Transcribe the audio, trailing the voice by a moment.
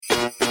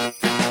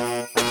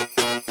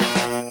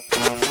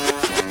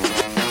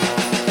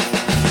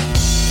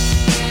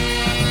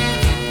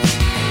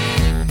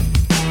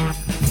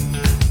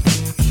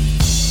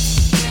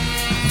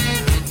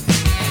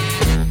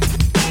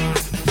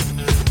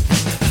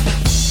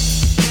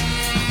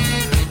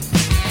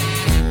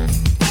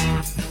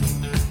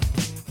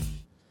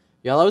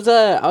Yeah,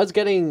 I was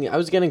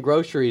getting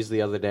groceries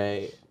the other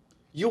day.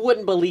 You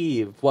wouldn't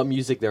believe what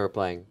music they were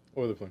playing.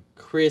 What were they playing?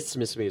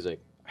 Christmas music.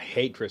 I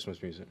hate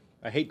Christmas music.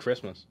 I hate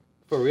Christmas.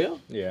 For real?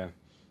 Yeah.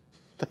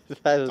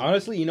 That is,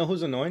 Honestly, you know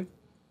who's annoying?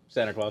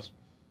 Santa Claus.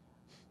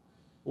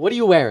 What are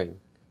you wearing?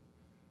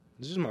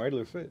 This is my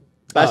regular fit.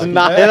 that's Oh,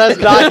 not. That's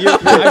not your.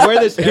 I wear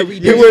this every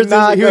He day. wears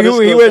not this, go to school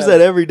he wears Santa.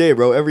 that every day,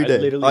 bro. Every I day.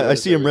 literally I wear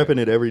see him this every repping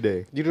it every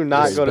day. You do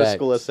not go to Respect.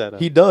 school as Santa.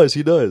 He does.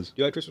 He does. Do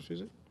you like Christmas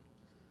music?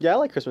 Yeah, I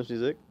like Christmas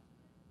music.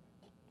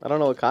 I don't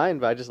know what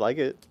kind, but I just like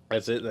it.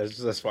 That's it. That's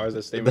just as far as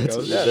that statement That's,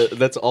 goes.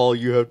 that's all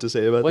you have to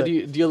say about What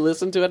that. do you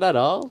listen to it at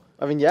all?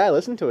 I mean, yeah, I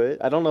listen to it.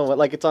 I don't know what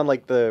like it's on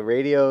like the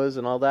radios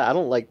and all that. I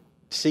don't like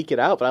seek it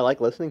out, but I like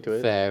listening to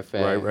it.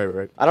 Fair.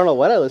 Right. I don't know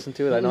what I listen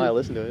to it. I know I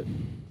listen to it.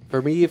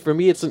 For me,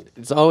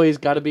 it's always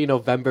got to be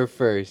November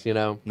 1st. You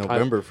know,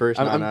 November 1st.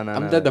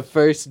 I'm there the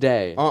first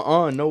day.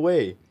 No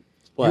way.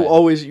 What?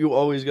 You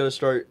always got to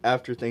start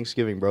after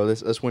Thanksgiving, bro.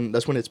 That's when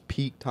it's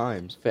peak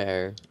times.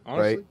 Fair.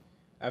 Honestly, Right.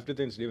 after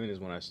Thanksgiving is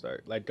when I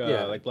start. Like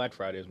Yeah. like Black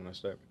Friday is when I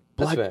start.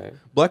 That's Black fair.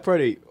 Black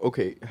Friday.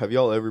 Okay, have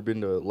y'all ever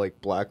been to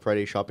like Black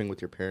Friday shopping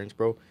with your parents,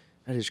 bro?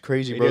 That is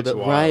crazy, It bro. gets That,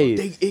 wild.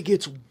 Right. it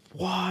gets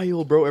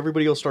wild, bro.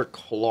 Everybody will start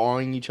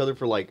clawing each other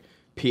for like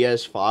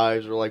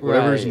PS5s or like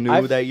whatever's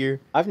Right. new that year.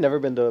 I've never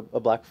been to a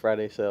Black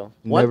Friday sale.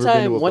 One Never been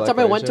time, to a one Black time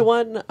I Friday went to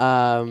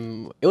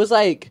sale?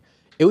 one.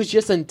 It was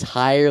just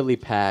entirely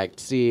packed.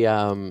 See,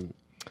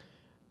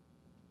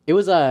 it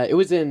was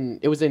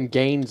in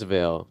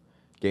Gainesville.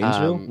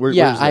 Gainesville?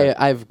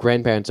 I have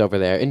grandparents over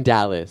there in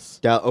Dallas.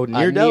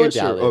 Near Dallas?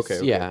 Or-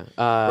 okay. Yeah.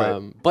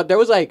 Right. But there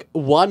was like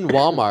one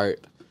Walmart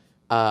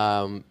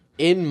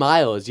in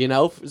Miles, you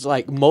know? It's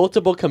like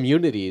multiple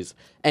communities.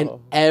 And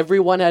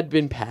everyone had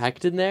been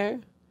packed in there.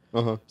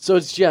 Uh-huh. So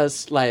it's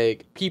just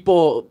like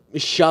people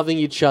shoving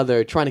each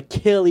other, trying to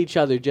kill each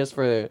other just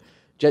for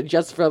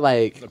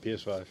like A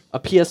PS5. a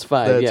PS5.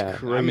 That's yeah.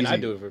 crazy. I mean, I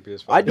do it for a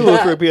PS5. I do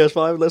it for a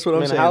PS5. That's what I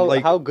I'm mean,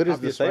 saying. how good is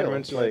After the sale?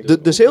 Spider-Man 2, I Like, do.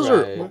 The sales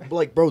are Right.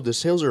 like, bro. The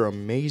sales are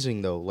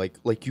amazing though.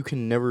 Like you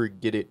can never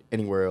get it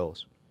anywhere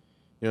else.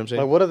 You know what I'm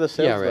saying? like, what are the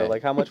sales Yeah, though? right.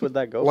 Like, how much would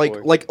that go like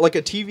for? like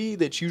a TV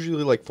that's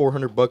usually like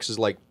 $400 is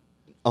like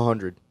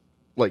 $100.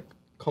 Like,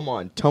 come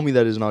on, tell me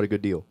that is not a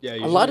good deal. Yeah,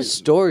 A lot of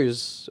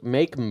stores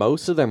make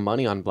most of their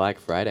money on Black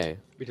Friday.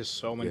 because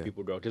so many Yeah.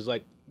 people go. Because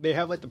like they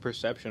have like the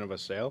perception of a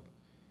sale,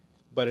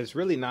 but it's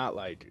really not.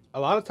 Like a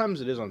lot of times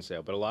it is on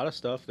sale, but a lot of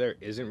stuff there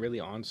isn't really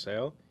on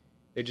sale.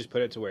 They just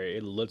put it to where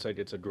it looks like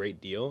it's a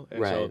great deal,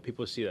 and so Right.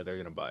 people see that they're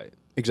gonna buy it.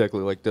 Exactly.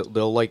 Like they'll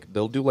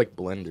do like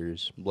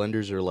blenders.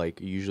 Blenders are like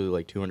usually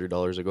like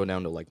 $200. They go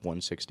down to like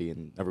 160,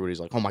 and everybody's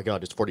like, "Oh my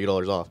god, it's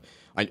 $40 off.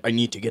 I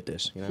need to get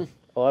this." You know.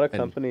 a lot of and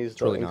companies it's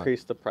they'll really not.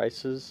 increase the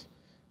prices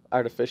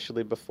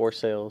artificially before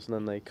sales, and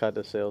then they cut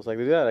the sales. Like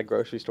they do that at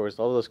grocery stores.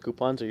 All of those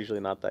coupons are usually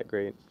not that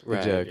great. Right.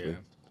 Exactly. Yeah.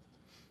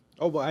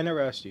 Oh, but I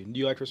never asked you. Do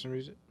you like Christmas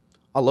music?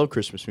 I love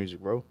Christmas music,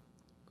 bro.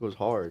 Goes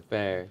hard.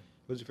 Fair.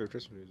 What's your favorite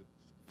Christmas music?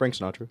 Frank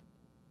Sinatra.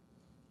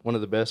 One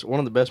of the best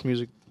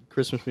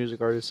Christmas music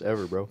artists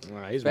ever, bro.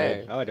 Nah, he's Fair.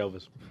 mid. I like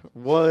Elvis.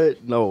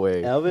 What? No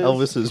way. Elvis?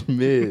 Elvis is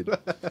mid.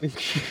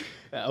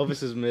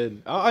 Elvis is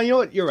mid. Oh, you know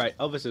what? You're right.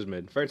 Elvis is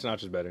mid. Frank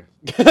Sinatra's better.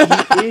 He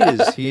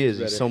is.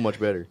 Better. He's so much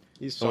better.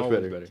 He's So so much much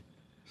better. better.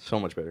 So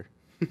much better.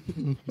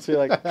 So you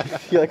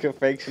like a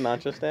Frank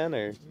Sinatra stan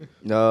or?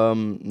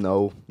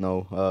 No.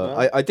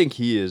 I think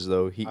he is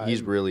though. He's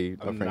I'm- really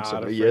a I'm Frank not a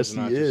Sinatra. Frank Yes,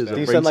 Sinatra he is. stan. a Do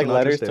you Frank send like Sinatra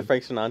letters stan. to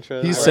Frank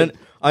Sinatra? He's Or- sent.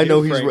 I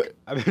know he's.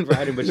 I've been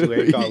writing, but you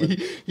ain't calling.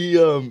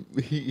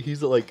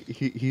 He's like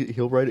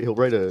he'll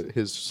write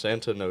his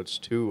Santa notes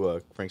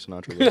to Frank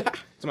Sinatra.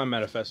 It's my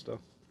manifesto.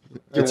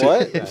 Your It's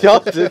what? Y'all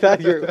do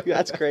that?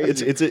 That's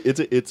crazy.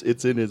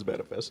 it's in his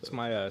manifesto. It's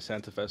my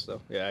Santa festo.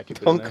 Yeah, I keep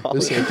it Don't in there. call The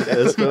it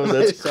Santapesto,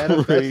 that's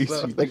Santa crazy.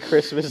 Festo. the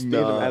Christmas themed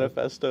Nah.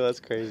 manifesto. That's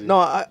crazy. No,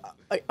 I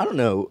don't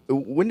know.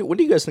 When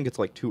do you guys think it's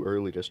like too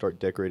early to start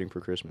decorating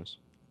for Christmas?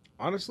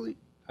 Honestly,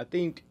 I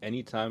think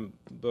anytime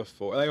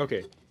before, like,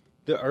 okay,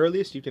 the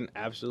earliest you can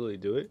absolutely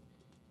do it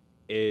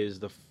is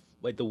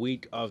the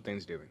week of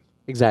Thanksgiving.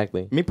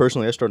 Exactly. Me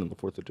personally, I start on the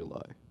 4th of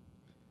July.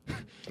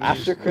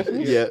 After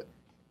Christmas? Yeah.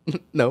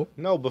 No,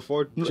 No,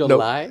 before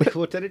July?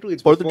 Well, technically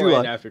it's 4th of before and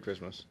July. after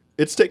Christmas.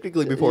 it's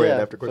technically before and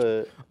Yeah, after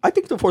Christmas. but I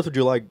think the 4th of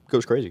July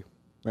goes crazy,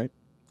 right?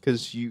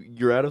 Because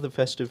you're out of the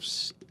festive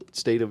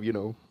state of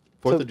 4th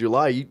So- of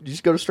July. You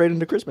just go straight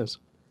into Christmas.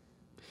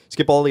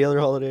 Skip all the other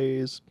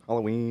holidays,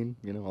 Halloween,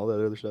 all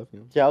that other stuff.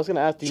 yeah, I was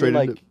gonna ask. Do you Straight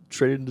mean, into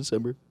straight into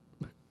December.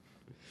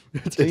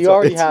 so you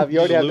already have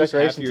You have lose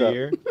half decorations your up.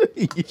 year.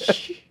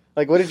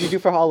 Like, what did you do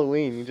for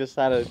Halloween? You just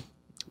had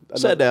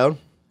Sat down,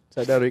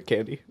 ate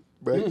candy,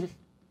 right?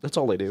 That's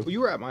all I do. Well,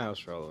 you were at my house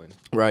for Halloween.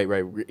 Right.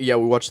 Yeah,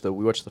 we watched the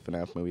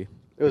FNAF movie.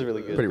 It was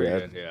really good. Pretty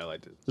rad. good. Yeah, I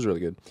liked it. It was really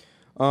good.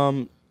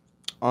 On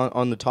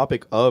the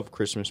topic of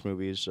Christmas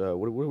movies,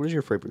 what is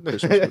your favorite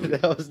Christmas movie?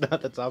 That was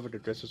not the topic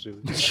of Christmas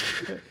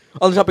movie.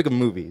 On the topic of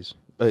movies,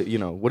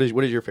 what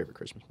is your favorite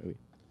Christmas movie?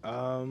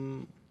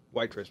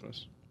 White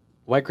Christmas.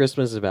 White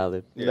Christmas is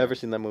valid. Yeah. Never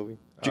seen that movie.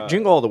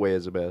 Jingle All the Way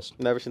is the best.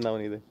 Never seen that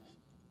one either.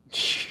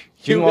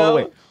 Jingle All the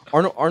Way.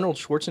 Hugo? Arnold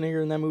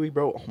Schwarzenegger in that movie,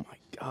 bro. Oh my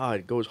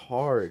god, goes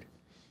hard.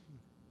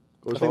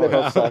 Goes I think they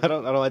hard. both suck. I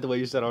don't like the way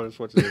you said Arnold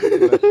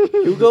Schwarzenegger.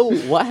 Hugo,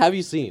 what have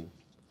you seen?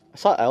 I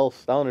saw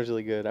Elf. That one was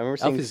really good. I remember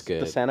seeing is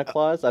good. the Santa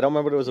Claus. I don't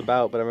remember what it was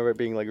about, but I remember it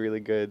being like really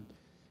good.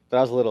 But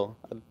I was little.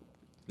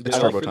 Did It's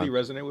Elf Turbo really Time.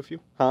 resonate with you?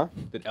 Huh?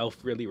 Did Elf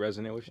really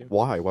resonate with you?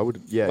 Why? Why would?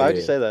 Yeah. Why yeah, would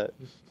you yeah. say that?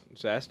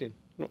 Just asking.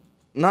 No.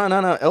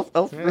 Elf.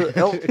 Elf. Look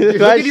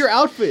Guys- at your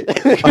outfit.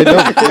 I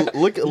know.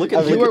 Look at I mean, You look are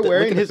at the-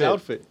 wearing look at his the fit.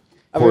 outfit.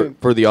 I For, mean,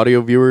 for the audio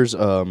viewers,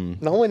 no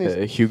one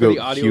is. Hugo. For the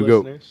audio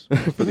Hugo. listeners.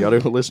 For the audio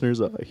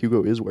listeners,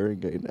 Hugo is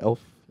wearing an elf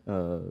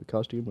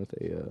costume with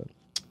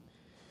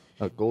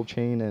a gold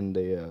chain and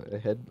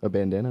a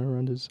bandana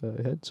around his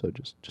head. So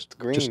just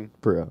Green.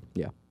 for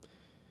yeah.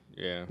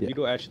 Yeah. Yeah.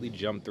 Hugo actually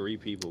jumped 3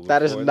 people.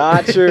 That is before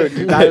not true.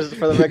 Dude, that is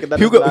for the record. That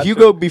is Hugo not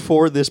Hugo true.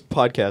 before this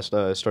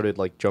podcast started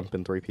like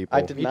jumping 3 people.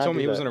 I did He not told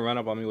me do he was that. gonna run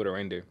up on me with a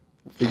reindeer.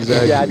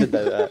 Exactly. Yeah, I did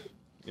that.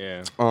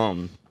 Yeah.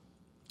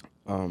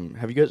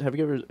 Have you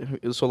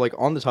ever so like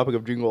on the topic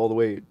of Jingle All the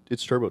Way,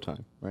 it's Turbo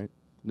Time, right?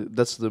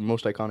 That's the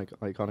most iconic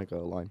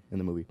line in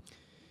the movie.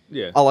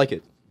 Yeah. I like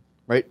it,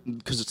 right?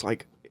 Because it's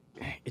like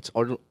it's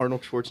Arnold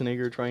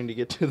Schwarzenegger trying to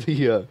get to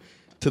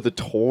the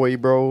toy,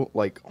 bro.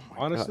 Like, oh my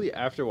Honestly, God.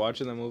 after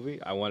watching the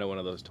movie, I wanted one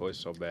of those toys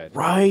so bad.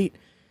 Right?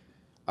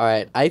 All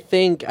right, I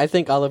think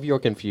all of you are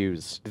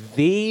confused.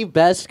 The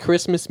best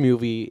Christmas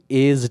movie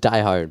is Die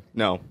Hard.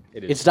 No,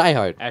 It is. It's Die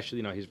Hard.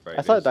 Actually, no, he's right.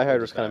 I thought It's- Die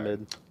Hard it's was kind of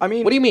mid. I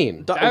mean, What do you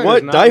mean? Die Hard What?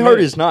 is not Die Hard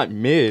mid. is not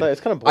mid. It's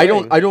kind of I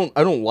boring.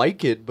 don't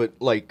like it, but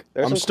like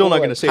There's I'm some still cool, not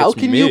like- gonna say How it's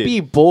can mid. you be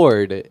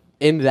bored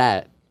in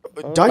that?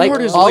 Die Like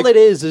Hard is all like it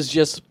is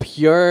just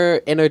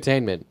pure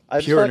entertainment. I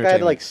just pure felt like I had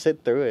to entertainment. like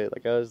sit through it.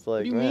 Like I was like,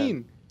 What do you man.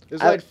 mean?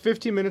 There's I- like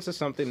 15 minutes of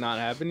something not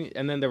happening,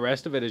 and then the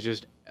rest of it is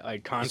just like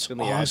it's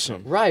constantly awesome.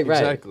 action. Right, right.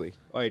 Exactly.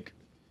 Like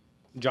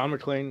John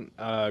McClane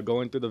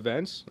going through the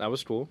vents, that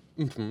was cool.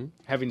 Mm-hmm.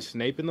 Having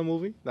Snape in the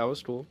movie, that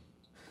was cool.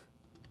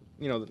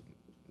 You know.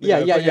 Yeah.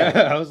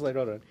 I was like,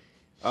 hold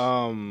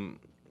on.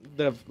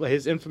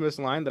 His infamous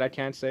line that I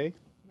can't say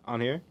on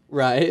here,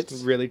 Right,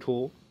 really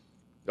cool.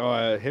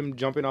 Him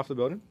jumping off the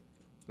building,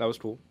 that was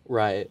cool.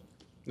 right.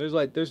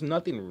 There's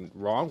nothing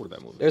wrong with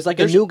that movie. There's like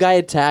There's- a new guy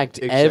attacked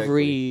Exactly.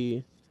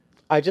 every.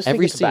 I just think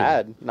Every it's scene.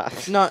 bad.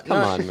 Not Come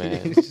on,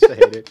 man. Just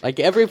hate it. Like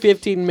every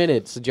 15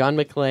 minutes, John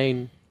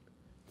McClane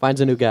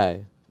finds a new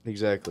guy.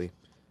 Exactly.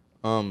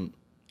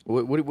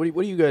 What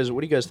do you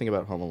guys think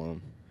about Home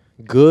Alone?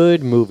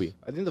 Good movie.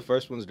 I think the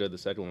first one's good. The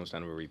second one was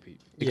kind of a repeat.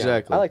 Yeah.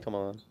 Exactly. I liked Home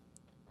Alone.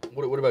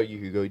 What about you,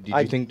 Hugo?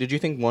 Did you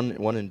think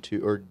one and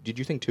two, or did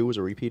you think two was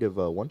a repeat of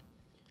one?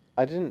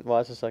 I didn't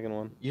watch the second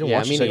one. You don't Yeah,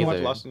 watch me the second You neither.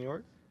 watch one. Lost in New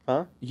York?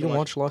 Huh? You don't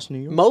watch Lost in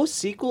New York. Most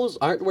sequels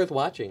aren't worth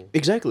watching.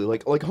 Exactly.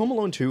 Like Home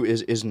Alone 2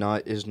 is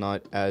not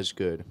as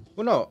good.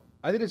 Well, no,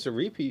 I think it's a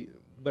repeat,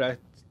 but I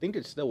think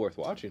it's still worth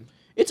watching.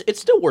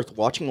 It's still worth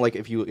watching. Like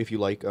if you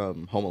like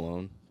Home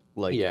Alone,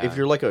 like Yeah. if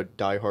you're like a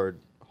diehard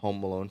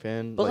Home Alone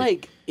fan. But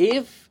like,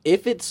 if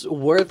it's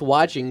worth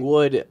watching,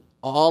 would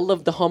all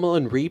of the Home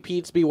Alone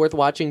repeats be worth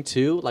watching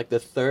too? Like the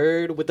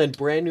third with a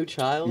brand new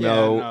child?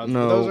 No.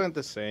 No. those aren't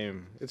the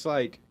same. It's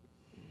like,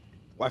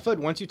 I feel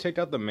like once you take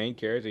out the main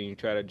character and you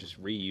try to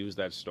just reuse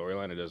that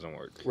storyline, it doesn't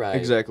work. Right.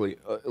 Exactly.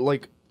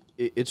 Like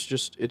it's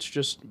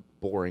just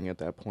boring at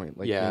that point.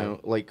 Like Yeah. you know,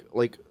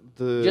 like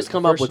the Just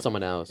come the up first- with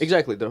someone else.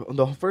 Exactly.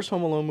 The first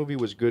Home Alone movie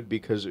was good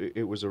because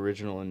it was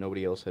original and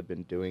nobody else had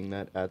been doing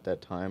that at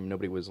that time.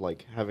 Nobody was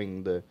like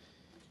having the.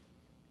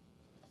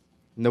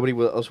 Nobody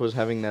else was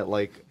having that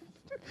like.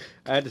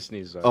 I had to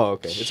sneeze. Though. Oh,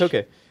 okay. It's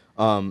okay.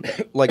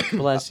 Like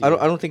Bless I you.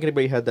 don't think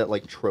anybody had that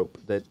like trope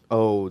that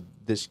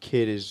this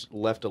kid is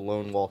left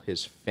alone while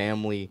his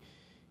family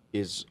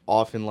is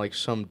off in like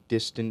some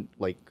distant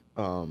like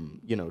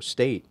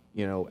state,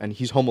 and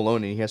he's home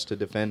alone and he has to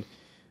defend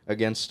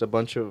against a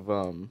bunch of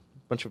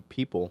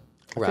people.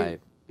 Right.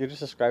 You're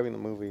just describing the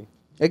movie.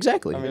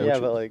 Exactly. I mean, yeah,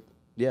 but like,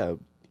 yeah.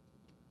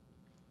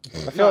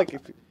 I feel like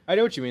if, I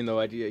know what you mean, though.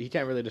 He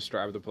can't really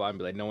describe the plot and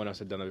be like, no one else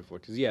had done that before.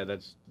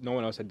 Because, no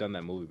one else had done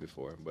that movie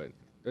before. But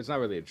it's not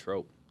really a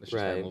trope. It's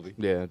just Right. that movie.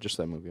 Yeah, just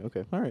that movie.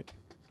 Okay. All right.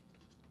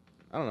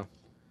 I don't know.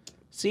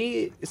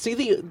 See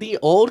the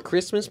old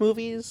Christmas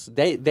movies,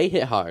 they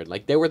hit hard.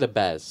 Like they were the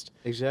best.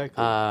 Exactly.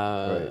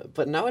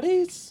 But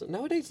nowadays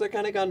they're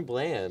kind of gone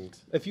bland.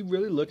 If you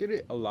really look at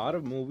it, a lot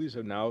of movies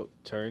have now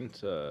turned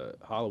to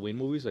Halloween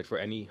movies. Like, for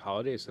any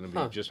holiday, it's going to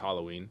be Huh. just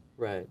Halloween.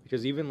 Right.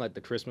 Because even, like,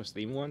 the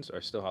Christmas-themed ones are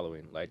still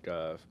Halloween. Like,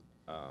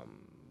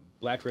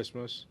 Black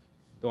Christmas,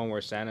 the one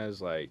where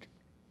Santa's, like,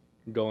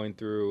 going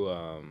through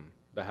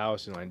the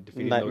house and, like,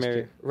 defeating those Nightmare,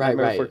 kids. Right,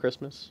 Nightmare right. Before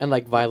Christmas. And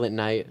like Violent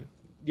Night.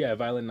 Yeah,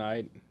 Violent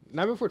Night.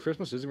 Nightmare Before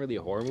Christmas isn't really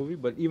a horror movie,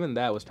 but even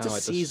that was It's kind a of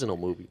like seasonal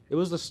movie. it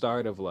was the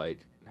start of, like,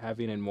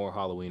 having it more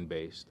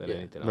Halloween-based than Yeah.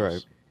 anything else.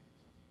 Right.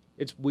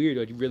 It's weird.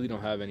 Like, you really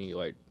don't have any,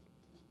 like,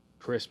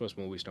 Christmas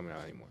movies coming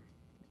out anymore.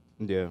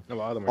 yeah. A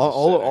lot of them are just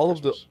set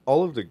at Christmas.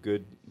 All of the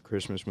good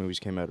Christmas movies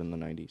came out in the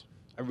 90s.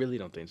 I really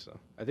don't think so.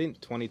 I think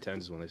 2010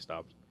 is when they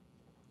stopped.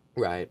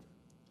 Right.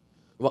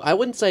 Well, I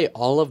wouldn't say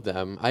all of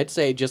them. I'd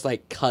say just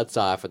like cuts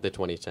off at the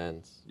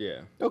 2010s.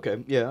 Yeah.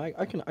 Okay, yeah,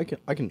 I can.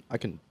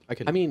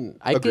 I mean,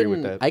 I agree can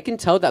with that. I can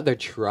tell that they're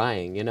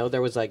trying. You know,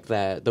 there was like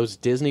those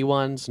Disney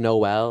ones,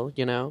 Noel.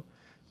 You know,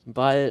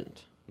 but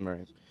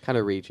Right. kind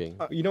of reaching.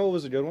 You know what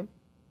was a good one?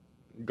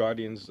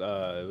 Guardians.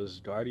 It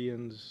was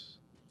Guardians.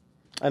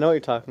 I know what you're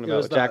talking It about.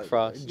 was with Jack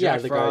Frost. Yeah,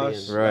 Jack the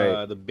Frost, Guardians.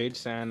 Right. The Big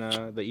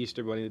Santa, the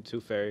Easter Bunny, the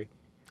Tooth Fairy.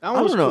 That I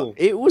one was don't know. cool.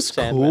 It was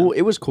Sandman. cool.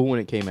 It was cool when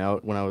it came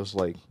out when I was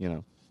like,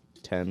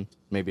 10,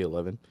 maybe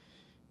 11.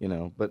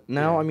 But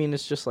now Yeah. I mean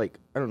it's just like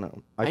I don't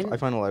know. I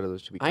find a lot of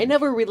those to be. I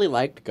never really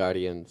liked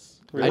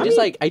Guardians. Really? I just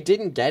I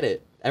didn't get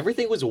it.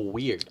 Everything was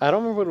weird. I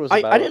don't remember what it was I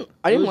about. I didn't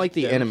It was like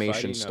the them animation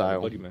fighting,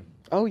 style. the Boogeyman.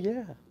 Oh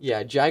yeah.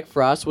 Yeah, Jack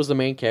Frost was the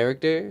main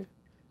character,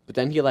 but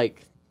then he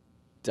like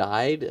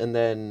died and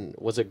then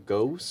was a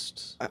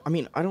ghost. I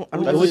mean I don't.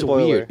 That's It a was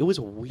spoiler. weird. It was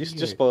weird. You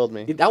just spoiled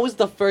me. That was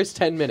the first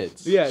 10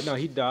 minutes. Yeah, no,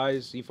 he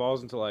dies. He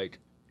falls into like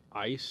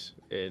ice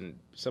and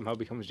somehow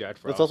becomes Jack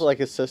Frost. It's also like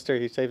his sister.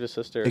 He saved his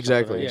sister. or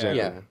Exactly. something.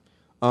 Yeah. Exactly.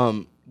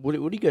 Yeah. What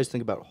do you guys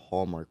think about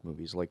Hallmark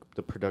movies? Like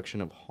the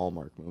production of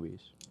Hallmark movies.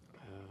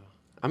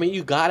 I mean,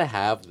 you gotta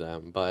have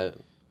them, but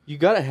You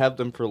gotta have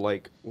them for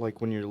like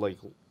when you're like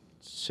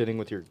sitting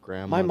with your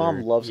grandmother. My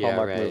mom loves Yeah,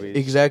 Hallmark right. movies.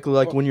 Exactly,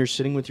 like Oh. when you're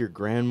sitting with your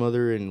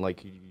grandmother and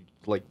like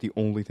the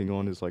only thing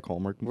on is like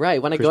Hallmark.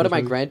 right when I go to Christmas my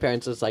movies.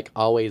 grandparents, it's like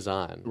always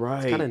on.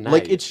 Right. It's kind of nice.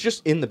 Like it's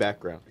just in the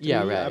background.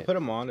 yeah, Me, I right. put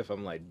them on if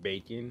I'm like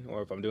baking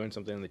or if I'm doing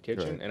something in the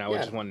kitchen, Right. and I would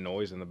Yeah. just want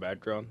noise in the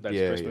background that's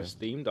Yeah, Christmas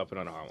themed. I'll put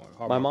on a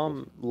Hallmark. My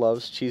mom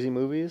loves cheesy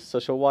movies, so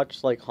she'll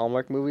watch like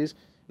Hallmark movies,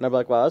 and I'll be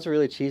like, "Wow, that's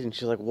really cheesy." And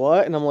she's like,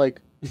 "What?" And I'm like,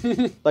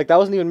 "Like that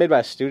wasn't even made by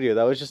a studio.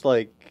 That was just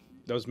like,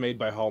 That was made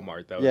by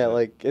Hallmark. That was yeah, it.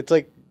 like it's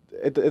like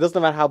it doesn't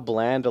matter how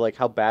bland or like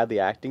how bad the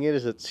acting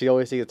is. She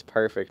always thinks it's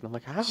perfect." And I'm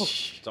like, "How?"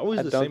 It's always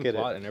I the don't same get it.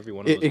 plot in every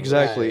one of those.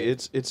 Exactly.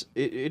 Right.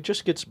 It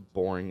just gets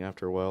boring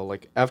after a while.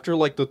 Like after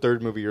like the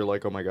third movie, you're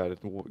like, oh my god,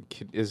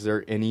 is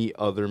there any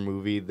other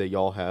movie that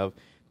y'all have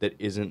that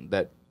isn't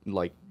that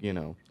like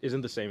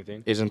Isn't the same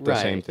thing. isn't the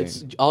right. same thing?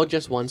 It's all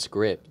just one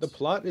script. The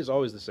plot is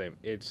always the same.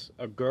 It's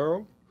a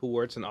girl who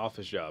works an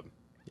office job,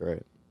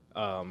 Right.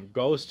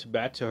 goes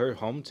back to her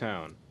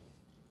hometown,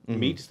 Mhm.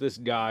 meets this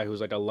guy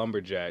who's like a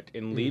lumberjack,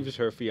 and leaves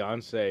her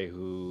fiance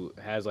who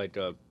has like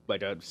a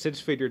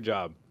 6-figure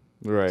job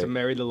Right. to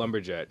marry the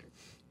lumberjack.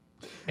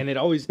 And it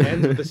always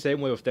ends with the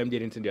same way with them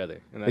getting together.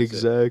 And that's it.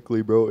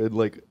 Exactly, bro. And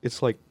like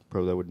it's like,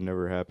 bro, that would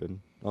never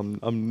happen. I'm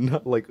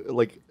not like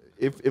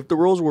if the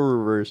roles were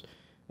reversed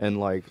and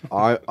like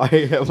I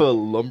have a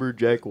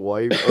lumberjack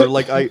wife or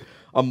like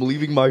I'm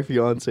leaving my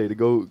fiance to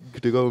go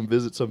and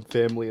visit some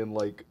family in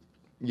like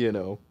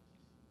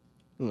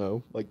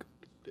like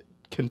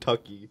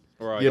Kentucky,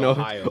 Or like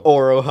Ohio.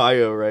 or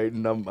Ohio, right?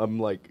 And I'm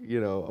like,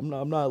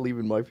 I'm not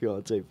leaving my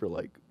fiance for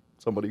like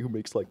somebody who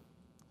makes like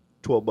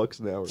 $12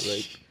 an hour,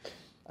 right?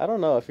 I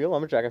don't know. If you're a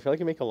lumberjack, I feel like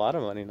you make a lot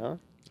of money, no?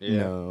 Yeah.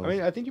 No. I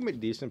mean, I think you make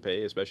decent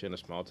pay, especially in a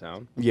small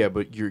town. Yeah,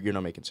 but you're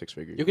not making 6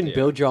 figures. You can Yeah.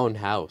 build your own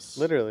house.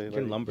 Literally. You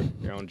can like- lumber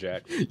your own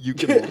jack. you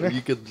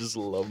can just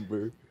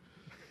lumber,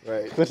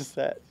 right? What is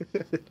that?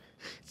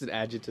 It's an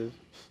adjective.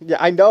 Yeah,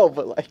 I know,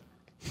 but like,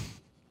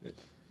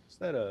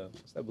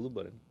 What's that blue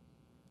button?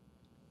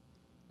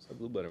 What's that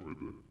blue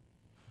button?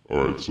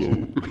 Alright, so.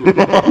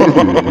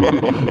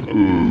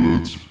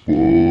 That's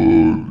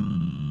funny.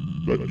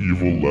 That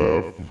evil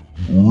laugh.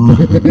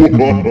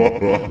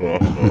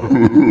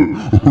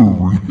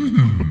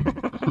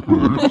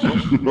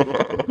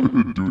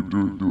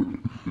 do it.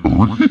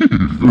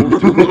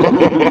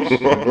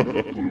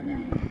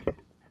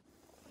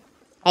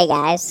 Hey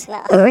guys.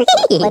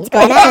 What's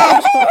going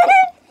on?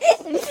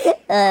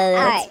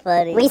 That's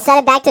funny. We set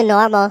it back to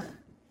normal.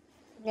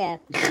 Yeah.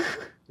 This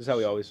is how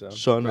we always sound.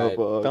 Son Right.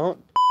 of a.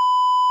 don't.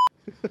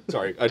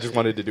 Sorry, I just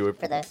wanted to do it.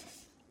 For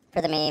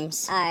the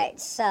memes. Alright,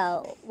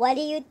 so what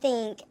do you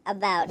think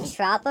about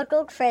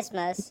tropical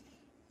Christmas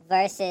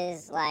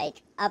versus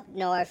like up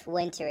north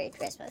wintry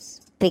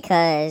Christmas?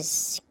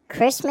 Because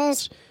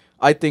Christmas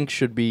I think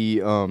should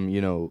be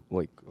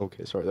like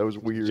okay, sorry, that was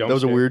weird. Jump that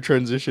was a scare. weird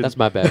transition. That's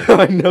my bad.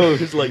 I know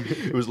it was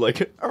like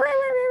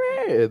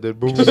and then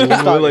boom, boom, boom,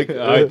 boom, like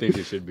I think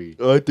it should be.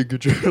 I think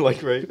it should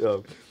like right.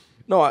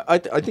 No, I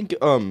think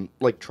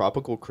like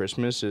tropical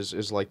Christmas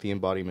is like the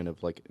embodiment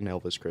of like an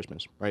Elvis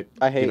Christmas, right?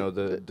 I hate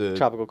the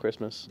tropical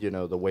Christmas.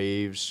 the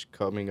waves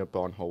coming up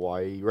on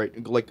Hawaii,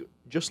 right? Like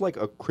just like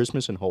a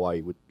Christmas in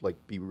Hawaii would like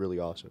be really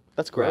awesome.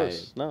 That's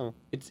gross. No.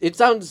 It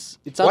sounds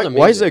amazing.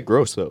 Why is that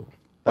gross though?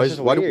 That's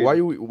just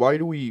weird. Why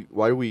do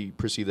we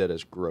perceive that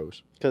as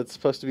gross? Because it's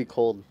supposed to be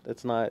cold.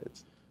 It's not.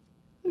 It's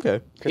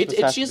Okay, Christmas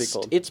It's has to be just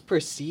cold. it's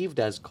perceived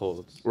as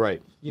cold.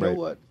 right. You know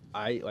what?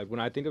 I like when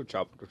I think of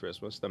tropical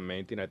Christmas. The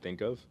main thing I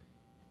think of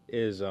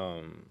is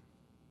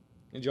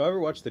Did y'all ever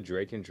watch the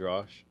Drake and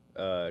Josh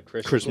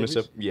Christmas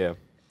movies? Yeah.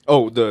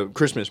 Oh, the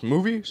Christmas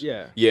movies?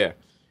 Yeah. Yeah.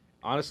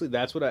 Honestly,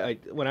 that's what I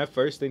when I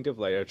first think of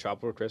like a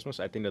tropical Christmas,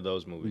 I think of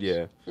those movies.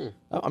 Yeah.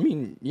 I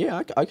mean,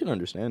 yeah, I can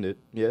understand it.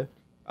 Yeah.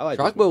 I like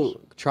those movies.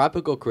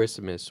 Tropical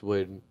Christmas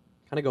would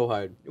kind of go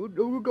hard. It would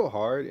go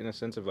hard in a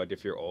sense of like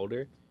if you're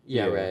older.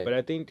 Yeah, Yeah. right. But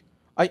I think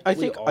I we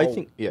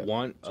think yeah.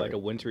 want Sorry. like a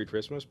wintry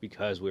Christmas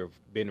because we've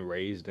been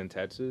raised in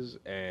Texas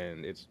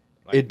and it's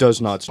like, It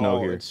does not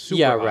snow here. It's super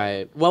Yeah, hot.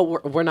 right. Well,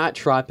 we're not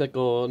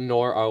tropical,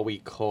 nor are we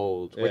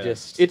cold. We're Yeah.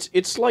 just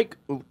It's like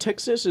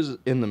Texas is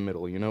in the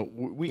middle, you know.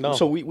 No.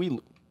 So we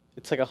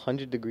It's like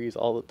 100 degrees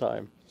all the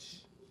time.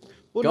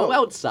 Well, go no.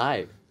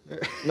 outside.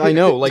 I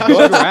know, like Touch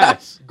go outside,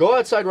 grass. go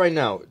outside right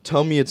now.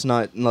 Tell me it's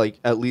not like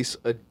at least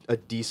a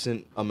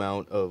decent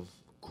amount of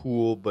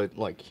cool but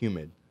like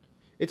humid.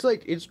 It's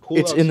like it's cool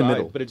It's outside, in the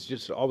middle. but it's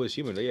just always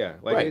humid. Yeah,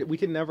 like Right. we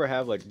can never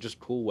have like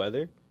just cool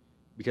weather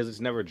because it's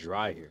never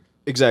dry here.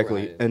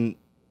 Exactly. Right. And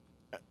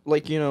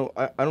like, you know,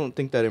 I don't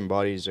think that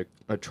embodies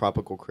a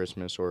tropical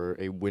Christmas or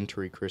a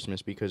wintry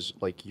Christmas because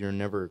like you're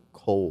never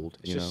cold,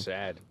 It's you just know.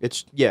 sad.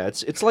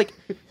 It's like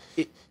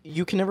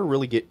you can never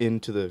really get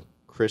into the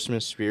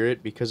Christmas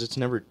spirit because it's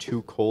never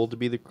too cold to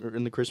be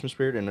in the Christmas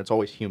spirit and it's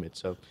always humid.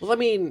 So Well, I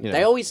mean, You they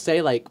know. always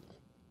say like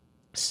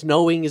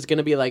snowing is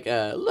gonna be like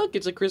look,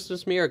 it's a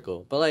Christmas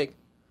miracle, but like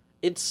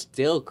it's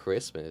still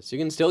Christmas. You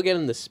can still get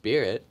in the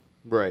spirit.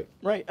 right,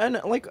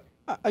 and like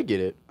I get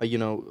it. You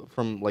know,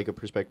 from like a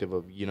perspective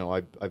of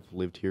I've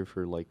lived here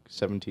for like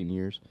 17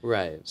 years.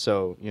 Right.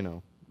 So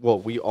well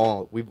we've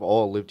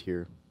all lived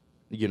here,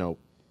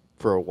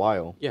 for a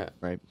while. Yeah.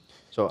 Right.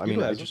 So I mean,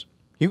 Hugo I hasn't. just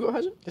Hugo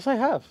hasn't. Yes, I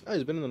have. Oh,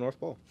 he's been in the North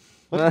Pole.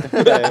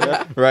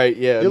 Right.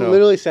 Yeah. You're no.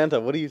 literally Santa.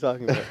 What are you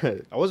talking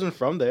about? I wasn't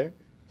from there.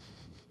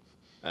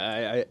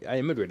 I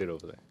immigrated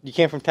over there. You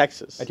came from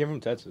Texas. I came from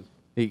Texas.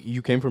 Hey,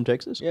 you came from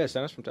Texas? Yeah,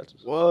 Santa's from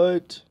Texas.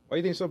 What? Why do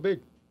you think it's so big?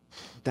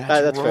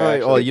 That's fair,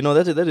 right. Oh,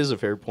 actually. that is a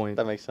fair point.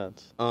 That makes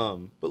sense. But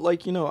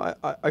like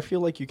I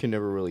feel like you can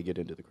never really get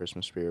into the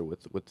Christmas spirit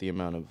with the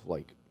amount of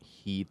like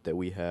heat that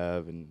we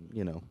have, and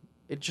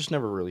it just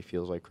never really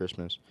feels like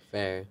Christmas,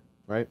 Fair.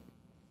 right?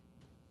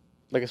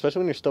 Like, especially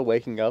when you're still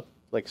waking up,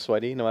 like,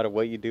 sweaty, no matter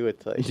what you do,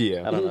 it's like,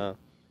 Yeah. I don't know.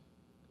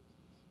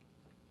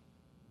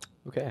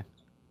 Okay.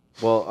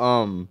 Well,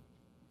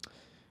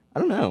 I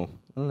don't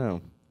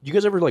know. You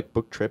guys ever like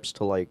book trips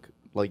to like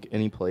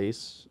any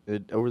place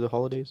over the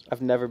holidays?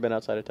 I've never been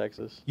outside of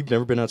Texas. You've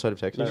never been outside of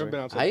Texas? You've Never. never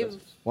been outside I've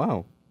Texas?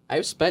 Wow.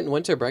 I've spent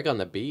winter break on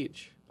the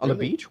beach. On the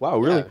Really? beach? Wow,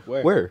 really?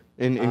 Yeah. Where?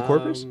 In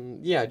Corpus?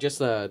 Yeah, just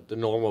the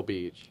normal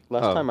beach.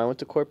 Last Oh. time I went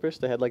to Corpus,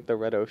 they had, like, the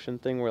red ocean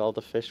thing where all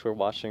the fish were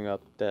washing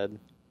up dead.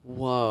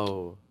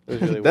 Whoa. It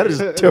was really That weird. is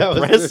That was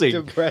depressing.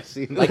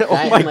 depressing. Like Oh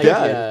that my and, like,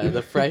 God.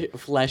 the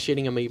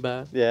flesh-eating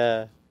amoeba.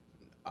 Yeah.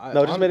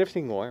 No, it just made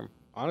everything warm.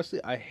 Honestly,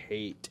 I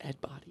hate Dead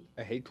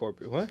body.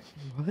 Corpus. What?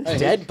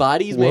 Dead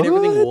bodies made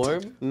everything What?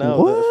 warm? No,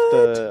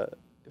 What?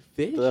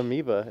 Fish? the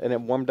amoeba, and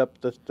it warmed up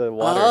the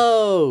water.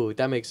 Oh,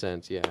 that makes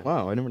sense, yeah.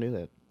 Wow, I never knew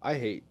that. I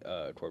hate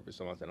Corpus.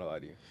 I'm not gonna lie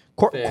to you.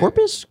 Fair.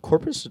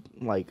 Corpus,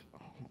 like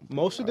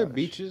Most of their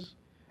beaches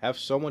have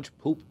so much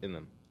poop in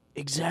them.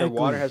 exactly. Their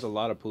water has a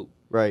lot of poop.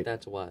 right.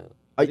 That's wild.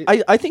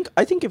 I think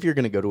if you're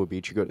gonna go to a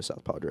beach, you go to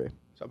South Padre.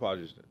 So I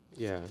apologize.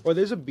 Yeah. Or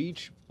there's a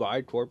beach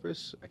by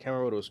Corpus. I can't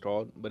remember what it was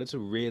called, but it's a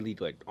really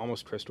like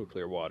almost crystal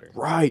clear water.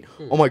 Right.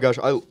 Oh my gosh,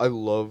 I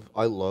love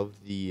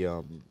the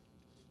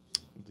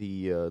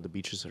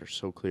beaches that are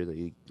so clear that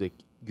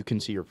you can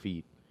see your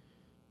feet.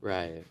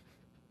 Right.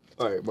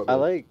 All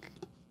right.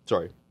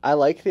 Sorry. I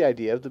like the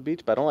idea of the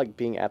beach, but I don't like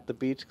being at the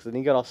beach because then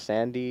you get all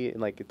sandy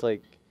and like it's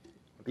like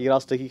you get all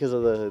sticky because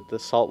of the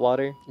salt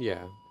water.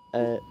 Yeah.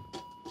 And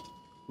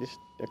just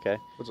okay.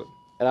 What's up?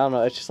 And I don't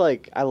know. It's just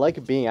like I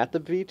like being at the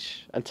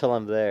beach until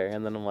I'm there,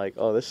 and then I'm like,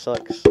 oh, this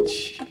sucks.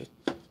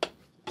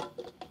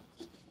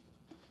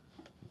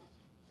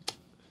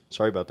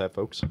 Sorry about that,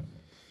 folks.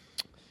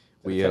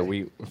 We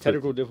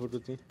Technical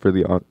difficulty. for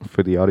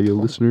the audio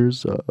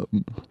listeners,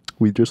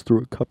 we just threw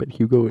a cup at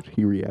Hugo and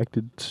he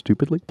reacted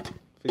stupidly.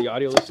 For the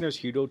audio listeners,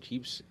 Hugo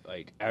keeps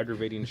like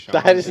aggravating Sean.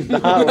 That is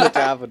not what's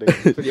happening.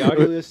 For the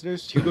audio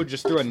listeners, Hugo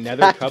just threw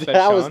another cup at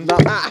That was Sean.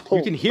 not.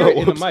 You can hear it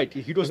in the Oops. mic.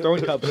 Hugo's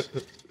throwing cups.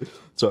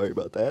 Sorry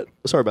about that,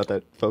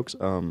 folks.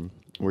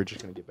 We're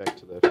just gonna get back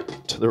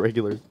to the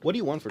regular. What do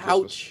you want for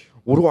Christmas? Ouch.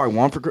 What do I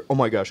want for? Oh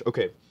my gosh.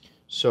 Okay,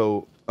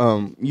 so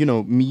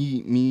me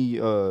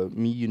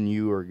and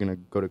you are gonna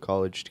go to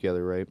college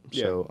together, right?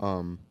 Yeah.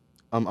 So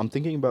I'm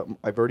thinking about.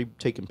 I've already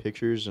taken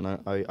pictures, and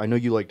I know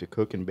you like to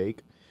cook and bake.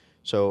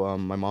 So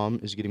my mom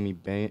is getting me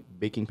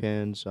baking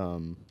pans, Oh, I thought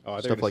you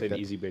were stuff gonna like say that.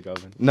 an easy bake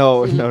oven.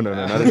 No, not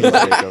an easy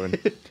bake oven.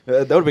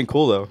 That would have been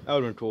cool though. That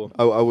would have been cool.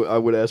 I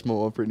would ask my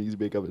mom for an easy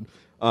bake oven.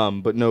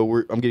 But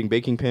no, I'm getting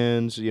baking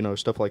pans,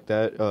 stuff like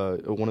that.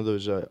 One of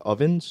those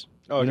ovens.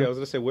 Oh, okay. know? I was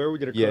gonna say, where are we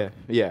gonna Yeah, cook?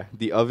 yeah.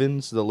 The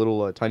ovens, the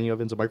little tiny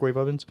ovens, the microwave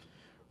ovens,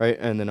 right?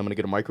 And then I'm gonna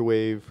get a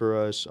microwave for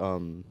us.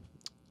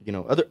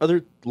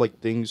 Other like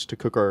things to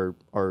cook our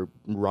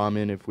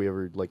ramen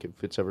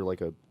if it's ever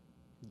like a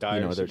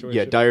Dire situation.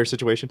 yeah, dire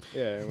situation.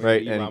 Yeah, we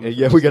Right. gotta eat ramen And for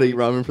yeah, the we rest gotta of eat the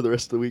ramen for the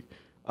rest of the week.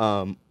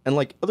 And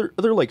like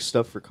other like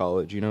stuff for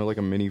college, like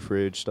a mini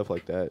fridge, stuff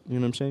like that. You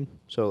know what I'm saying?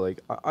 So like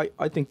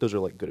I think those are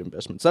like good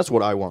investments. That's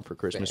what I want for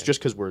Christmas, Fair.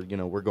 just because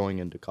we're going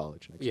into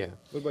college next Yeah. year.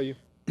 What about you?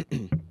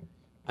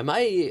 I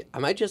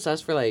might just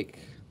ask for like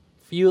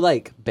few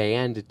like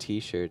band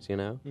t-shirts,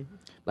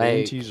 Like,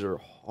 Anties are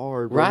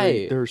hard, bro.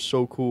 Right. They're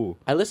so cool.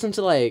 I listen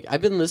to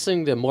I've been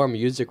listening to more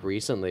music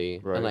recently,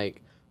 Right. and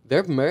like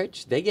their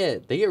merch, they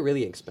get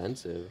really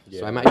expensive. So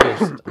Yeah. I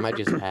might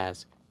just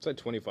pass. It's like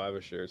 25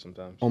 a shirt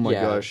sometimes. Oh my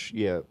Yeah. gosh,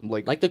 yeah.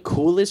 Like the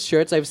coolest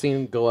shirts I've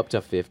seen go up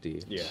to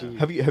 50. Yeah.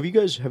 Have you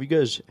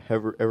guys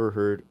ever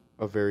heard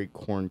a very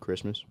Corn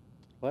Christmas?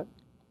 What?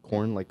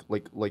 Corn, like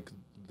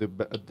the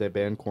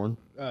band Corn.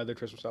 Their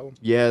Christmas album.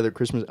 Yeah, their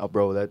Christmas. Oh,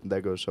 bro,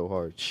 that goes so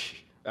hard.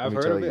 I've me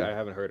heard tell of it. you. I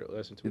haven't heard it.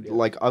 Listened to it yet.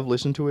 Like I've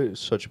listened to it.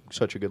 It's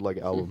such a good like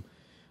album.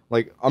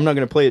 Like I'm not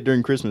gonna play it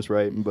during Christmas,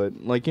 right? But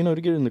like to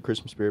get in the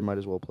Christmas spirit, might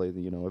as well play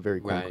the a very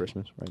Corn Right.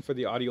 Christmas, right? For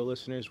the audio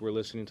listeners, we're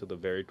listening to the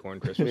very Corn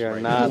Christmas We are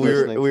right not now. We're-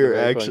 listening we're to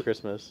Very actu- Corn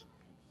Christmas.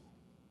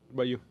 What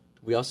about you?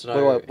 We also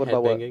What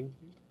about what? headbanging.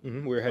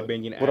 We're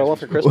headbanging. What I as want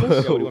for we speak. Christmas? Yeah,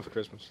 what do you want for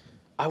Christmas?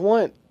 I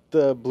want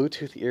the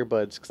Bluetooth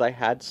earbuds because I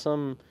had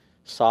some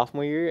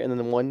sophomore year, and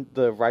then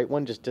the right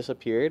one just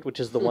disappeared, which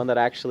is the one that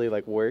actually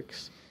like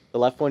works. The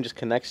left one just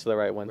connects to the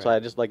right one, so Right. I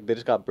just they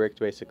just got bricked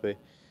basically.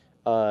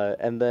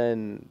 And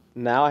then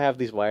now I have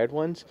these wired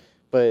ones,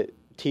 but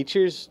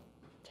teachers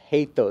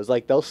hate those.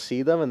 Like they'll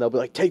see them and they'll be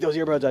like, "Take those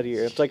earbuds out of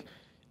here." It's like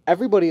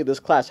everybody in this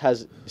class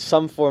has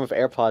some form of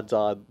AirPods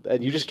on,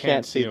 and you just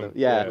can't see them.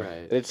 Yeah, Right.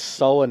 and it's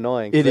so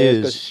annoying. 'cause It they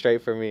just go is.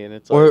 straight for me, and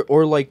it's like,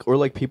 Or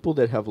like people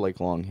that have like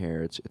long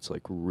hair. It's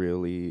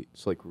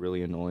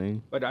really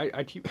annoying. But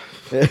I keep.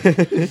 I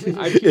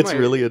keep It's my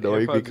really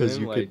annoying AirPods because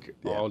in, you like could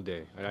yeah. all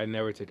day, and I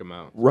never take them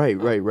out.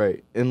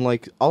 Right. And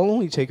like I'll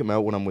only take them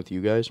out when I'm with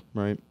you guys,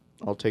 right?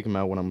 I'll take them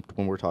out when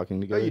we're talking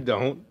No, together. you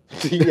don't.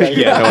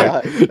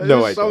 Yeah,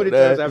 no, I so many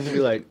don't. times I have to be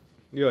like,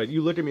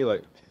 you look at me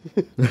like,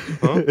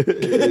 huh?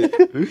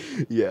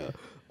 Yeah.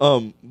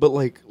 But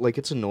like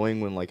it's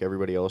annoying when like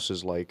everybody else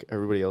is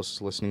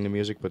listening to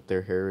music, but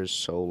their hair is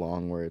so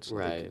long where it's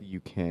Right. like you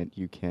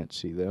can't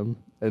see them,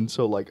 and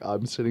so like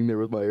I'm sitting there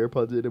with my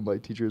AirPods in, and my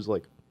teacher's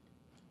like,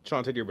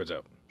 Sean, take your earbuds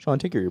out. "Sean,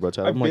 take your earbuds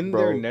out." I've I'm like, been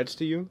 "Bro, there next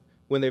to you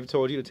when they've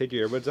told you to take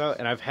your earbuds out,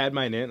 and I've had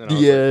mine in, and I was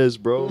like, yes,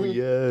 bro,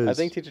 yes." I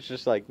think teachers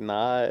just like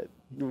not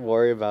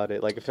worry about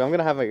it. Like if I'm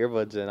gonna have my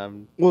earbuds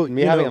in, Well,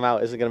 me you having know- them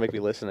out isn't gonna make me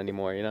listen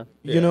anymore. You know?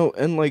 you Yeah. know,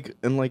 and like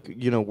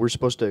we're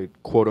supposed to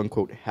quote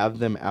unquote have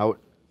them out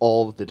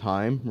all the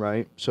time,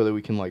 right? So that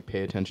we can like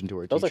pay attention to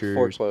our That was like teachers.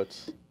 4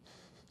 quotes.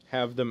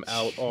 have them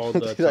out all the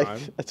Like, time.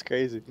 that's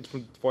crazy. It's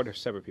from 4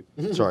 separate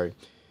people. Sorry,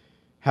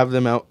 have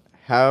them out.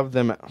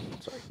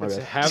 Sorry, my It's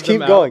bad. have Just them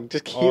keep out going,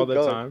 just keep all the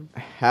going. time.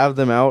 Have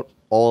them out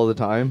all the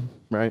time,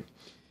 right?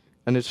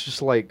 And it's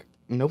just like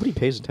nobody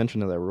pays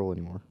attention to that rule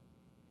anymore.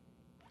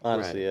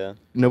 Honestly, yeah.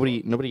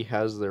 Nobody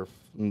has their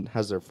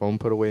phone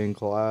put away in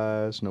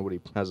class. Nobody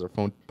has their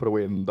phone put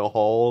away in the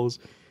halls.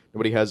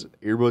 Nobody has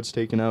earbuds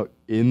taken out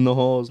in the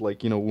halls,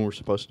 like when we're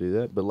supposed to do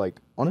that. But like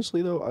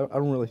honestly though, I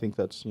don't really think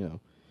that's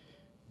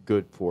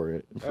good for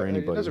anybody.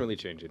 It doesn't really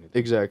change anything.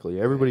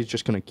 Exactly. Everybody's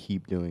just gonna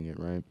keep doing it,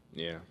 right?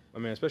 Yeah, I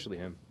mean, especially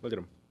him. Look at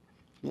him.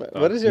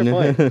 What is your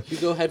point?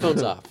 Hugo,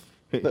 headphones off.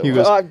 He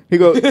Well,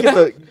 goes,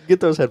 get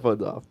those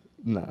headphones off.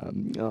 Nah,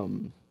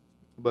 no,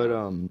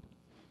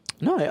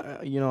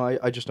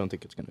 I just don't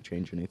think it's gonna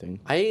change anything.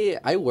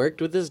 I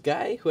worked with this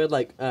guy who had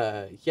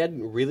he had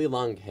really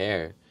long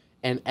hair,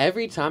 and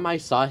every time I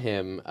saw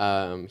him,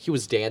 he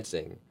was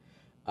dancing,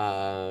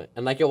 and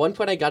like at one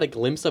point I got a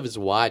glimpse of his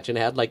watch and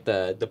it had like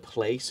the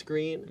play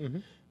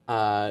screen.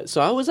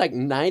 So I was like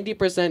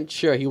 90%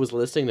 sure he was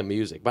listening to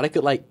music, but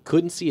I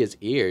couldn't see his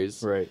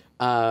ears. Right.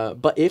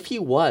 But if he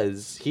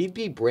was, he'd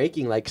be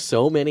breaking like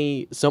so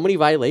many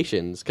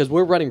violations because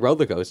we're running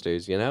roller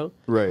coasters, you know?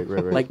 Right.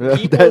 Like That-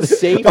 people's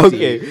safety.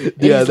 Okay. And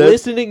Yeah. he's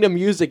listening to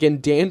music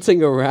and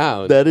dancing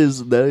around. That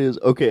is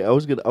okay. I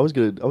was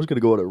gonna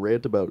go on a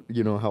rant about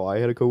how I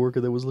had a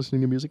coworker that was listening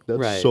to music. That's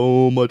Right.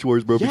 so much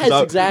worse, bro. Yes,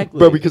 because exactly.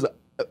 bro. Because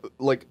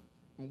like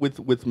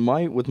with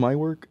my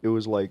work, it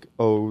was like,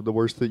 oh, the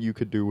worst that you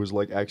could do was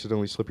like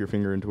accidentally slip your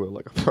finger into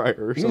a fryer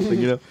or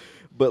something,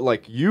 But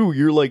like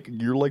you're like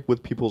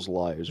with people's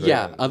lives, right?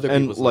 Yeah, other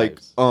and people's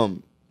like lives.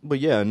 but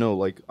yeah, no,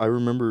 like I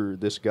remember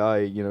this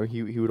guy.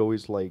 He would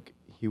always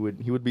he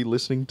would be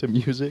listening to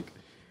music,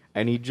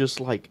 and he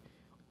just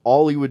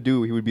all he would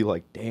do, he would be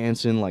like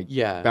dancing,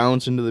 Yeah.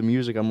 bouncing to the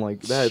music. I'm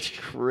like, that's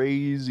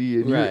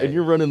crazy. And Right.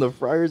 you're running the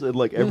fryers, and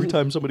like every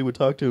time somebody would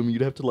talk to him,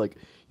 you'd have to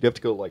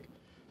go like,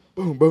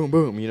 boom, boom,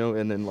 boom,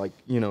 and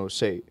then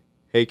say,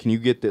 hey, can you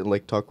get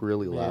that, talk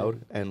really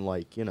loud, and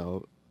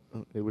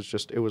it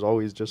was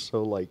always just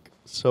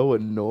so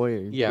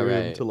annoying. Yeah, for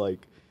him right. to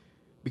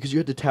because you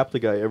had to tap the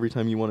guy every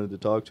time you wanted to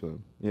talk to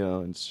him,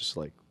 and it's just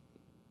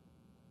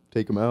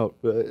take him out,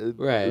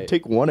 Right.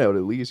 Take one out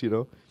at least,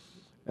 and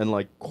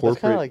That's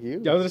corporate. kind of like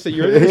you. Yeah, I was gonna say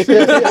you're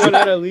the one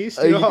out at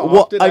least. You know how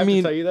Well, often I I have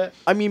mean- to tell you that?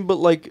 I mean, but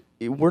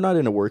we're not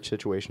in a work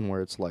situation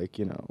where it's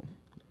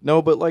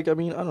no, but I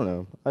mean, I don't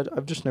know.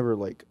 I've just never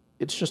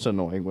it's just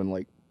annoying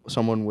when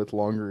someone with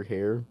longer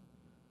hair.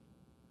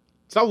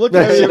 Stop looking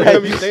at me every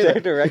time you say Stare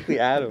that. directly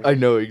at him. I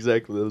know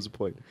exactly, that was the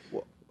point.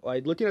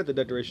 Looking at the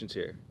decorations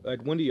here,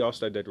 when do y'all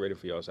start decorating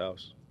for y'all's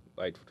house?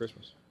 For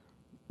Christmas?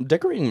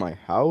 Decorating my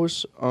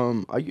house.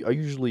 I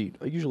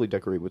usually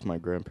decorate with my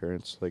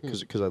grandparents, like,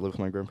 cause I live with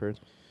my grandparents.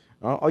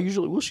 We'll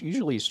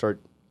usually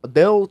start.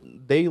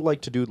 They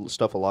like to do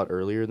stuff a lot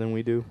earlier than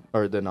we do,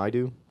 or than I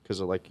do, cause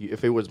like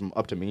if it was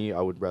up to me,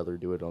 I would rather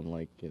do it on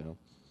like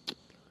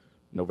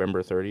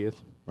November 30th,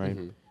 right?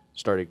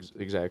 Start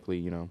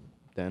exactly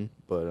then,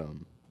 but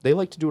they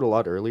like to do it a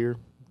lot earlier.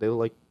 They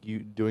like you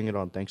doing it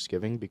on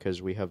Thanksgiving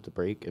because we have the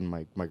break and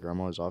my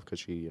grandma is off because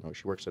she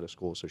works at a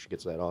school, so she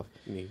gets that off.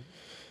 Neat.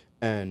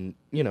 And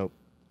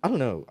I don't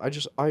know.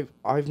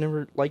 I've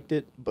never liked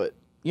it, but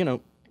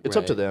it's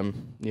up to Right.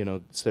 them.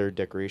 It's their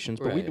decorations.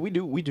 But Right.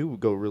 we do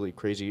go really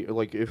crazy.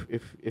 Like if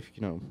if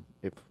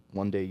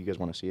one day you guys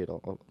want to see it,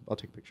 I'll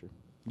take a picture.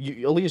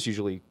 Elias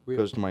usually Real.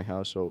 goes to my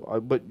house,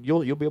 so but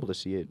you'll be able to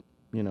see it.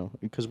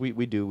 Because we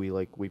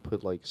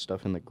put like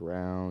stuff in the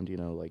ground.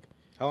 Like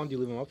How long do you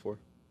leave them up for?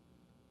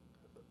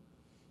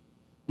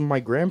 my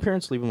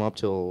grandparents leave them up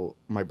till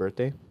my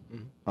birthday.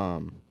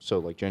 Mhm. So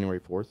like January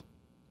 4th.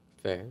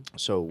 Fair.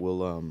 So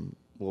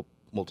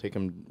we'll take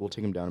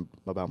him down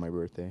about my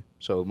birthday.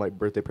 So my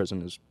birthday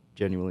present is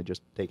genuinely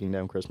just taking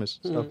down Christmas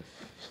stuff.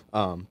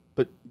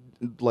 But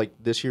like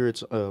this year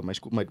it's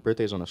my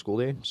birthday is on a school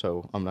day,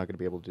 so I'm not gonna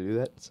be able to do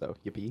that. So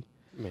yippee.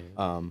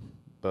 Man.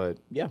 But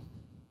yeah.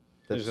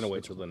 I'm just gonna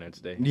wait till the next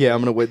day. Yeah, I'm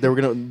gonna wait. They're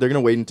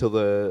gonna wait until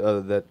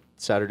the that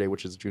Saturday,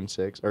 which is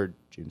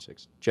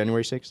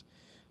January 6th.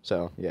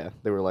 So yeah,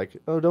 they were like,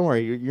 "Oh, don't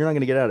worry, you're not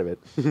gonna get out of it."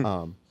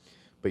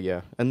 But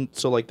yeah, and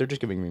so like they're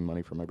just giving me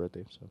money for my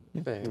birthday. So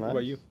yeah. Fair. What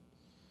about you?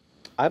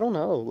 I don't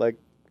know. Like,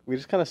 we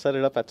just kind of set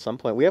it up at some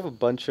point. We have a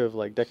bunch of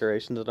like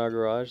decorations in our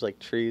garage, like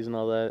trees and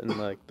all that, and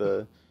like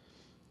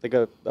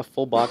a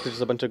full box of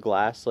just a bunch of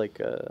glass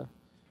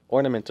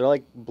ornaments. They're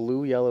like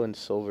blue, yellow, and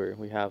silver.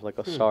 We have like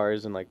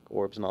stars and like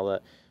orbs and all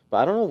that. But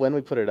I don't know when we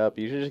put it up.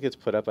 It usually just gets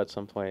put up at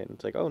some point. And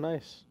it's like, oh,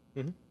 nice.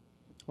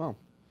 Wow.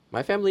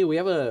 My family, we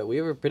have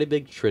a pretty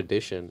big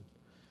tradition.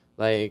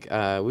 Like,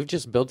 we've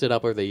just built it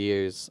up over the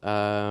years.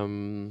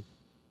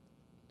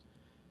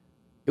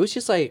 It was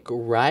just like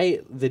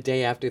right the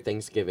day after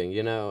Thanksgiving,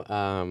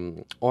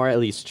 or at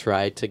least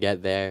try to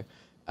get there.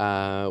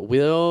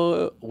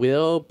 We'll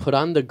put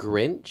on the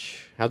Grinch,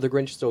 have the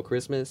Grinch Stole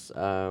Christmas,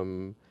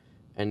 and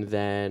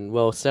then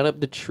we'll set up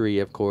the tree.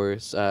 Of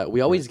course,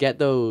 we always get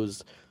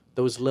those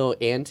little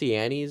Auntie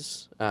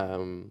Annie's,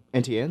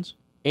 Auntie Anne's?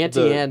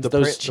 Auntie Anne's,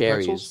 those the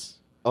cherries. pretzels?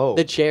 Oh.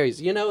 The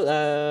cherries, I know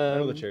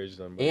the cherries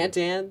done. but- Aunt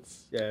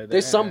Anne's. Yeah,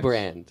 There's some ants.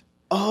 brand.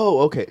 Oh,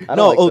 okay. I don't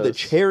No, like the those.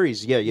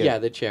 cherries. Yeah, yeah. Yeah,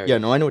 the cherries. Yeah,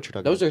 no, I know what you're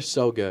talking Those about. are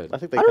so good. I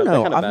think they I don't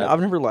know. Kind of bad.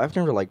 I've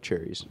never liked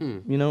cherries.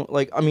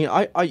 Like I mean,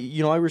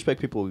 I respect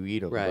people who eat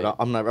them, Right. but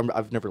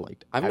I've never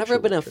liked. I've never actual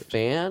been a cherries.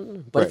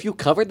 fan, but if Right. you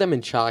covered them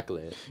in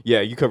chocolate, Yeah,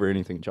 you cover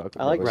anything in chocolate.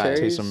 I like bro. It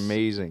tastes cherries.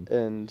 amazing.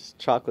 And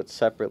chocolate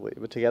separately,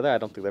 but together I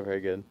don't think they're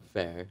very good.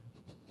 fair.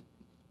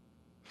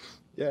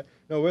 Yeah.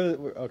 No.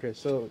 Okay.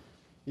 So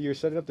you're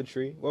setting up the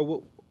tree.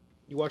 Well,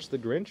 you watched the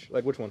Grinch?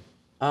 Like which one?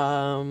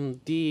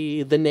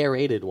 The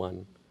narrated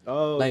one,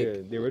 Oh, like yeah,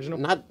 the original.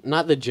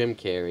 not the Jim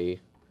Carrey.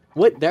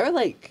 What there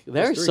are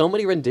There's so three.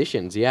 many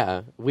renditions.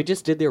 Yeah, we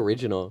just did the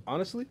original.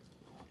 Honestly,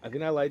 I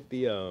think I like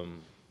the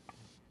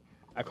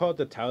I call it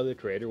the Tyler the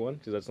Creator one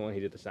because that's the one he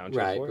did the soundtrack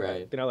Right, for. I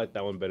right. think I like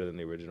that one better than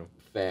the original.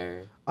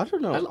 Fair. I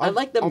don't know. I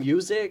like the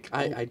music.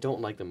 I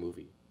don't like the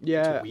movie.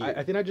 Yeah, weird.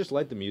 I think I just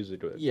like the music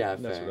to it. Yeah,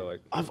 that's fair. what I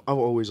like. I've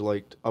always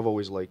liked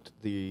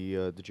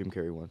the Jim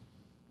Carrey one.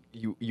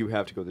 You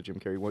have to go the Jim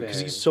Carrey one because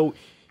Fair. he's so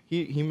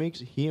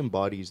he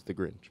embodies the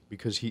Grinch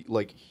because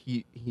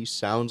he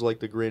sounds like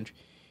the Grinch.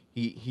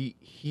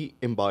 He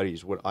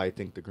embodies what I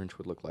think the Grinch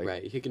would look like.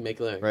 Right. He can make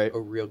like Right. a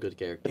real good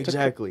character.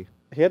 Exactly.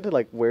 He had to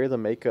like wear the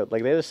makeup.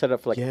 Like they had to set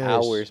up for like Yes.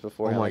 hours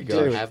before. Oh my like, gosh.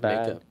 it was Have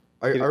bad. makeup.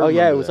 I Oh yeah,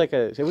 remember it was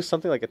that. it was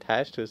something like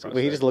attached to his. But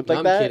he just looked No, like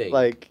I'm that. kidding.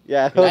 Like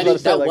yeah, I was That, about to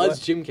say, like, was what?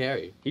 Jim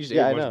Carrey. He just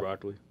Yeah, ate a I bunch know. of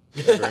broccoli.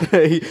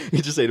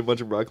 he just ate a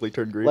bunch of broccoli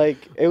turned green. Like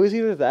it was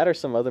either that or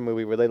some other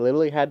movie where they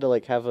literally had to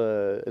like have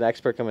an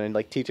expert come in and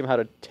like teach him how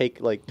to take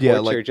like torture yeah,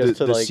 like just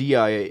the to like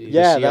CIA.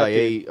 Yeah, the that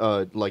CIA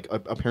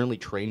apparently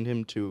trained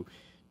him to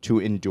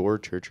endure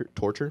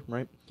torture,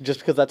 right? just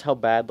because that's how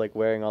bad like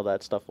wearing all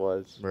that stuff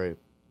was. Right.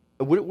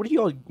 What do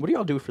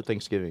y'all do for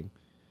Thanksgiving?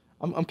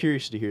 I'm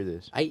curious to hear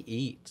this. I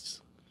eat.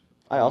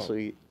 I also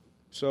eat.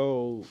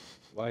 So,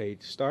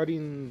 like,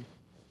 starting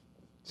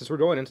since we're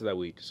going into that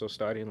week, so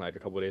starting like a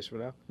couple of days from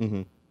now,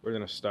 Mm-hmm. we're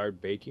gonna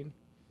start baking,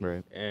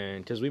 Right.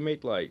 and because we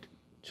made like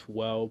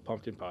 12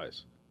 pumpkin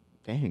pies,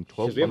 Dang,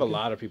 12. because we have a pumpkin?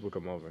 lot of people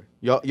come over.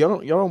 Y'all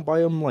don't buy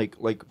them like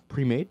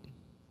pre-made?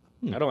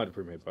 I don't like the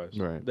pre-made pies.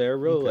 Right. They're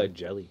real Okay. like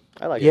jelly.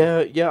 I like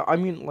it. Yeah. I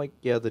mean, like,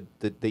 yeah,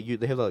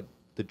 they have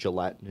the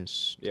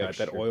gelatinous. Yeah,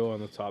 texture. that oil on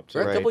the top too.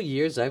 For a Right. couple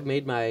years, I've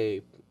made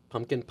my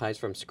pumpkin pies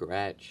from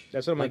scratch.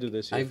 That's what I'm gonna do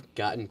this year. I've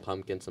gotten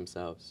pumpkins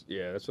themselves.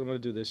 Yeah, that's what I'm gonna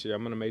do this year.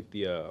 I'm gonna make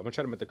I'm gonna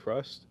try to make the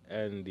crust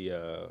and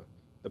the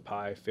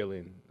pie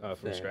filling from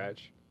Fair.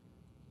 scratch,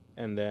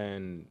 and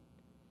then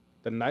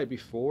the night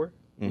before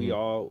we Mhm.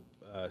 all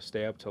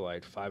stay up till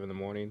like 5 in the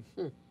morning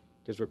Hmm.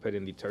 because we're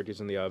putting the turkeys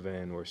in the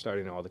oven. We're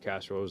starting all the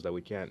casseroles that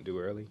we can't do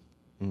early,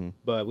 Mhm.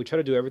 But we try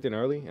to do everything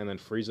early and then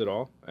freeze it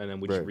all, and then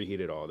we just Right. reheat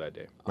it all that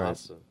day. Right.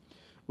 Awesome.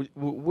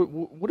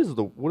 What is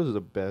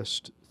the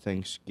best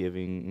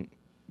Thanksgiving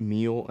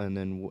meal, and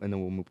then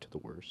we'll move to the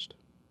worst.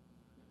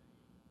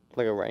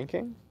 Like a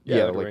ranking?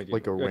 Yeah, a like- ranking.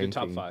 like a the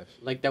top ranking. 5.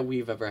 Like that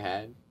we've ever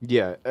had.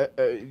 Yeah,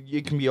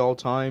 it can be all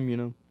time, you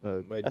know.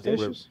 Like I think-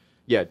 dishes.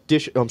 Yeah,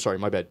 I'm sorry,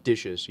 my bad.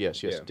 Dishes.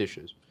 Yes, Yeah.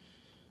 dishes.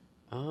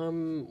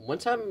 One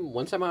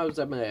time I was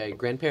at my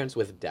grandparents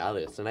with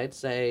Dallas, and I'd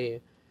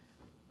say,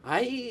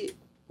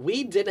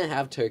 we didn't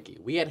have turkey.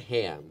 We had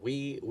ham.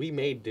 We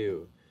made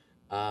do.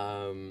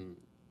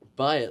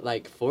 But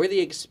like for the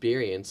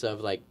experience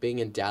of like being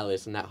in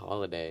Dallas and that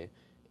holiday,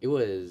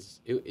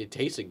 it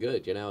tasted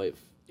good. You know, it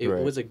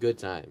Right. was a good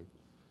time.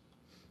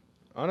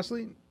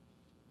 Honestly,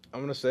 I'm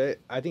gonna say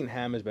I think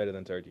ham is better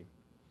than turkey.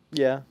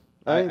 Yeah.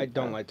 I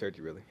don't like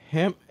turkey really.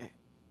 Ham.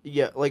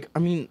 Yeah, like I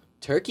mean,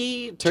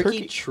 Turkey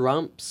Turkey-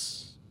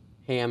 trumps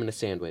ham in a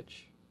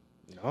sandwich.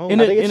 No,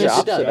 In I a- think it's in the a-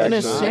 opposite, does. in a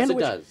actually. Yes, sandwich-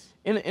 it does.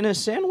 in a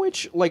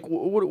sandwich, like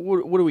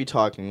what are we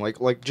talking?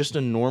 Like just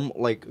a normal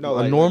No, a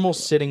like- normal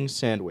sitting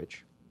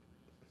sandwich.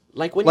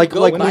 Like when Like- you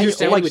go like buy when your you-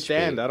 sandwich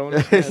stand, made. I don't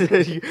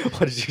understand.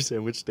 What is your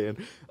sandwich stand?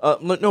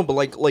 No, but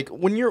like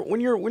when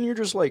you're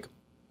just like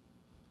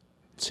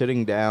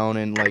sitting down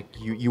and like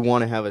you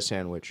want to have a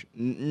sandwich,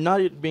 not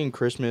it being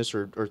Christmas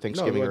or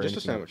Thanksgiving no, or just a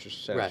anything. sandwich. Just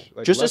a sandwich. Right.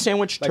 Like Just a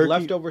sandwich, Like turkey-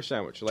 leftover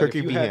sandwich. Like turkey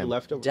if you be had ham.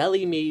 leftover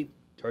Deli meat,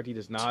 turkey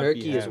does not.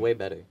 turkey be is ham. way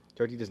better.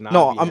 Turkey does not.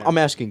 No, be I'm ham. I'm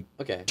asking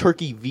Okay.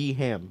 turkey v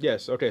ham.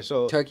 Yes. Okay.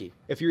 So Turkey.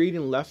 if you're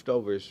eating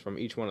leftovers from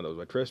each one of those,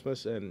 like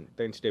Christmas and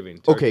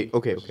Thanksgiving. Okay, turkey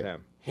okay, versus okay.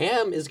 Ham.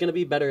 Ham is gonna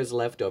be better as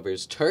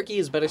leftovers. Turkey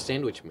is better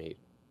sandwich meat.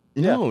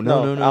 Yeah, No,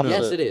 no, no.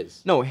 opposite. Yes, it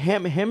is. No,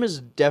 ham is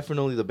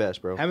definitely the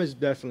best, bro. Ham is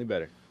definitely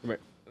better. Right.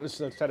 Let's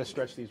try to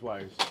stretch these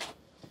wires.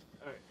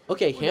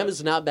 Okay, ham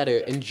is not better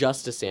in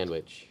just a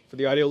sandwich. For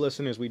the audio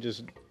listeners, we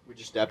just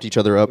Dapped each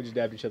other up.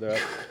 dabbed each other up.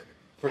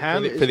 For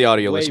Ham the- is for the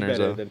audio way listeners,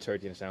 better though. than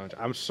turkey and sandwich.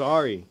 I'm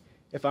sorry.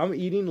 If I'm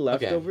eating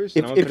leftovers,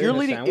 and I'm If gonna put it you're in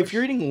a eating sandwich, if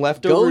you're eating Go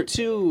leftover,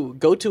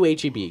 to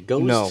HEB.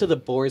 Goes No. to the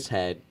Boar's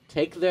Head.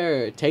 Take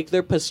their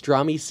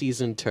pastrami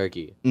seasoned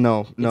turkey.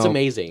 no. It's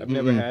amazing. I've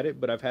never Mm-mm. had it,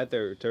 but I've had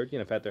their turkey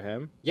and I've had their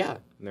ham, Yeah.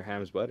 and their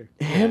ham is butter.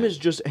 Ham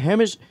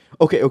is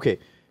okay.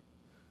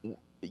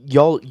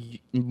 Y'all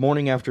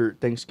morning after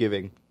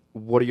Thanksgiving,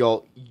 what are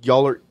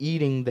y'all are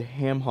eating the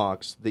ham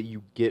hocks that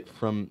you get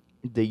from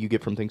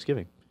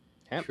Thanksgiving?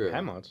 Ham True.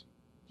 hocks.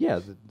 Yeah,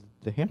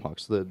 the ham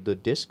hocks, the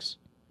discs.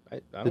 I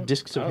The don't-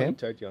 discs of I don't ham? eat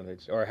turkey on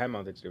Thanksgiving or ham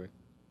on Thanksgiving.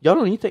 Y'all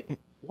don't eat that.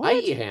 I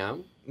eat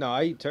ham. No,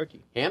 I eat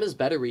turkey. Ham is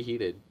better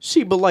reheated.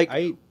 See, but like I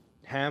eat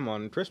ham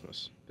on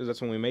Christmas because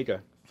that's when we make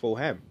a full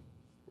ham.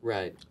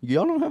 Right.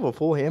 y'all don't have a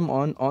full ham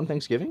on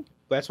Thanksgiving.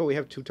 That's why we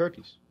have 2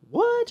 turkeys.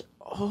 What?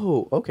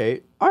 Oh,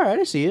 okay. All right,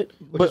 I see it.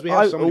 Because But we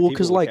have so many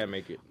people who like can't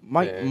make it.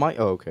 Fair. my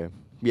okay.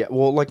 Yeah,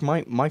 well, like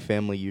my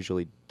family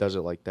usually does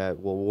it like that.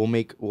 Well, we'll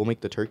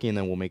make the turkey and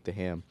then we'll make the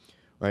ham,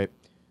 right?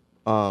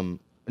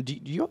 Do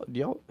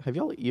y'all have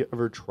y'all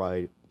ever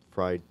tried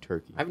fried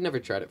turkey? I've never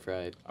tried it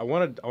fried. I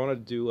want to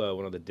do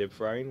one of the dip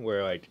frying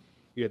where like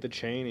you get the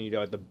chain and you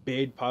got the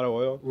big pot of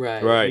oil.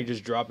 Right. Right. And you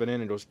just drop it in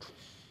and it goes.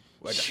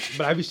 Like,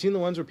 but have you seen the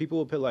ones where people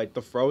will put like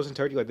the frozen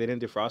turkey, like they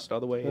didn't defrost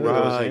all the way, and it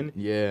goes Right. in,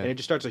 Yeah. and it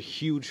just starts a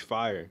huge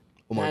fire.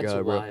 Oh my That's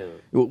god, bro.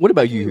 wild. What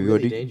about you,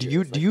 Really Hugo? dangerous. Do you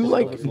Like, do you full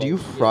like of do you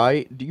flow.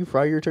 Yeah.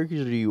 fry your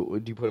turkeys or do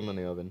you put them in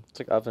the oven? It's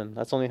like oven.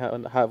 That's only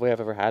how way I've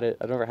ever had it.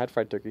 I've never had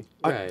fried turkey.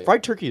 Right.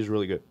 Fried turkey is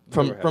really good.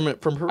 Never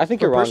had From I think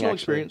from you're wrong. personal Actually,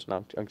 experience.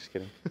 no, I'm just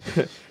kidding.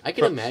 I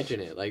can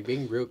imagine it, like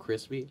being real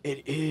crispy.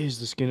 It is.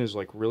 The skin is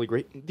like really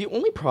great. The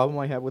only problem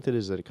I have with it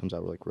is that it comes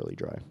out like really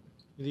dry.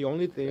 The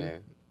only thing Fair.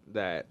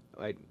 that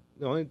like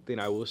the only thing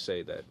I will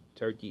say that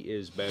turkey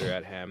is better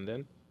at ham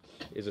than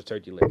is a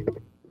turkey leg.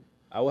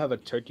 I will have a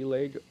turkey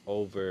leg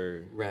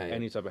over Right.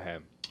 any type of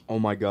ham. Oh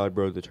my god,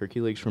 bro! The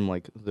turkey legs from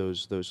like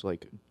those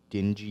like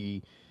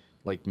dingy,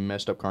 like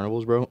messed up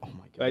carnivals, bro. Oh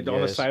my god. Like on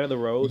the yes. side of the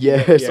road.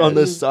 Yes, on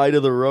the Yes. side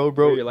of the road,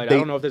 bro. Where you're like, I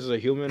don't know if this is a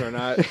human or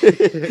not.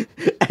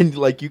 And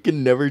like you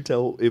can never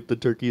tell if the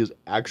turkey is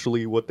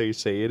actually what they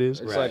say it is.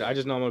 It's Right. like I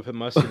just know I'm gonna put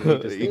mustard and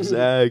eat this thing.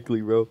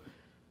 Exactly, bro.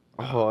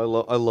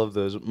 Oh, I love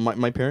those.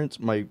 My parents,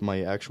 my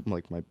actual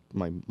like my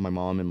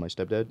mom and my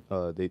stepdad,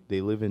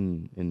 they live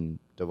in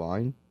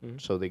Divine,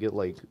 Mhm. so they get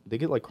like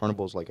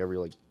carnivals like every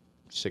like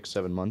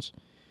 6-7 months.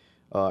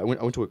 I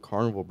went to a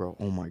carnival, bro.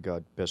 Oh my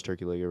god, best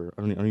turkey leg ever.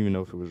 I don't even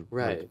know if it was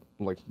Right.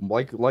 like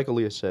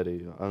Aaliyah said.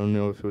 I don't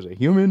know if it was a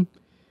human.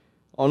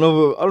 I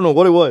don't know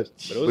what it was,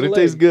 But it was but a it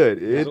tastes leg. good.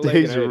 It It was a leg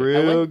and tastes I ate it.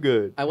 real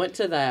good. I went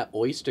to that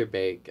oyster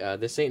bake,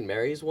 the St.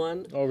 Mary's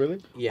one. Oh really?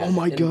 Yeah. Oh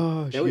my and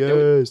gosh,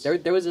 yes.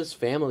 yes. There was this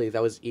family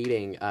that was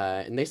eating,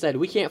 and they said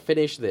we can't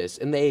finish this,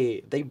 and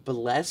they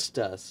blessed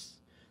us.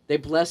 They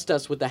blessed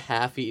us with a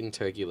half-eaten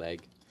turkey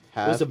leg.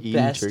 It was the Half-eaten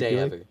best turkey day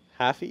leg? ever.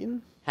 Half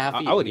eaten?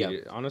 Half-eaten. I would yeah. eat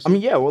it I honestly.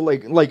 mean, yeah, well,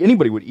 like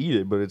anybody would eat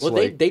it, but it's Well,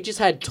 like. they just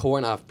had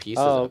torn off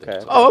pieces. Oh, of it.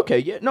 okay. Oh, okay,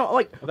 yeah, no,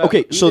 like That-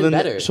 okay, so even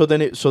then, better. so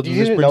then You this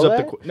didn't brings know up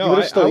that? the. no, You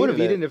would've still I would have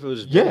eaten eaten it. it if it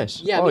was.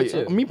 Yes. Yeah, oh, me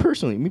too.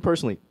 Me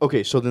personally.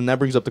 Okay, so then that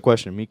brings up the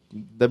question.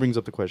 That brings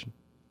up the question.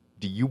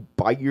 Do you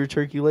bite your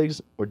turkey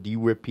legs or do you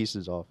rip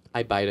pieces off?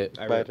 I bite it.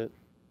 I Bite rip. it.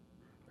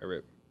 I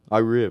rip. I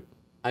rip.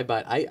 I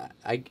bite.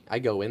 I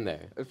go in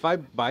there. If I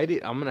bite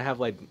it, I'm gonna have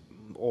like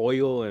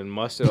oil and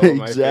mustard all over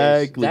my face.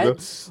 Exactly, bro.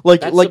 That's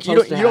Like that's like you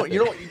don't supposed to you don't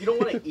you happen. don't you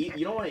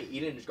don't want to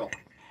eat and just go.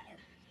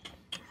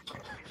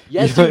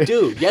 Yes, you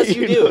do. Yes,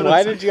 you do.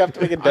 Why did you have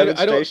to make a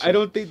demonstration? I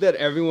don't think that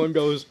everyone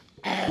goes.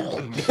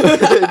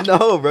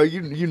 No, bro.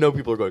 You know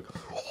people are going.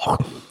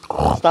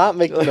 Stop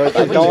making noise.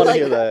 I But don't you, want to like,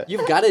 hear that.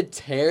 You've got to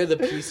tear the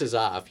pieces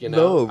off. You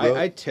know. No, bro.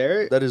 I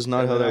tear it. That is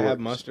not and how then that I have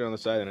works. mustard on the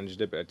side and I just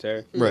dip it. I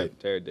tear. Right.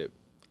 Tear, dip.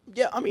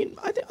 Yeah, I mean,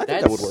 I think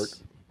that would work.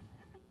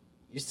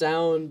 You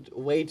sound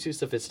way too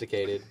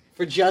sophisticated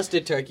for just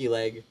a turkey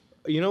leg.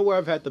 You know where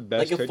I've had the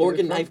best Like a turkey fork leg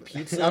and from? knife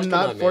pizza? I'm Come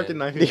not on, fork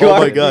man. and knife. You Oh are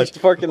my gosh.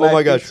 fork and Oh my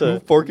knife gosh. pizza. Who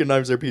fork and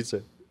knives their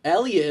pizza?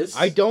 Elias.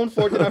 I don't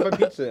fork and knife a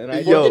pizza, and I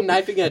Yo. Fork and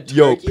knifing a turkey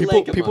Yo, leg.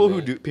 Come people on, who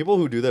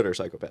man. do that are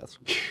psychopaths.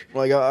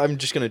 Like I'm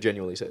just gonna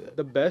genuinely say that.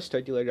 the best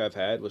turkey leg I've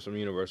had was from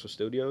Universal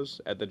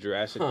Studios at the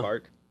Jurassic Huh.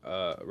 Park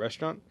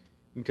restaurant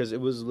because it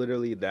was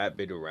literally that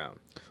big around.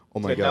 Oh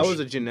my Like, gosh. that was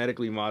a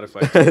genetically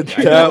modified turkey.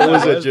 I know that what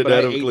was it a but I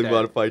ate genetically that.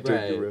 modified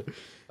turkey, Right. bro.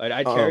 Like,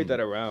 I carried Um, that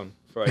around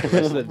for like the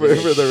rest of the For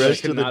day. the I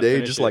rest could of the not day,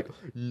 finish just it. like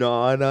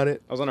gnawing on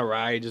it. I was on a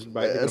ride, just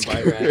biting That's and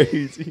biting. Right.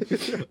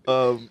 crazy.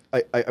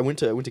 I went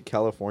to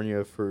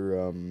California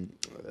for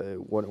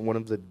one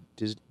of the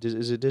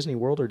is it Disney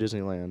World or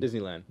Disneyland?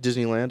 Disneyland.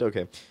 Disneyland.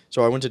 Okay,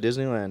 so I went to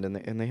Disneyland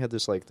and they had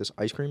this this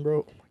ice cream, bro.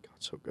 Oh my god,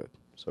 so good,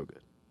 so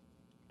good.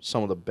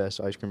 Some of the best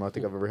ice cream I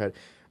think I've ever had.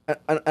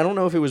 I don't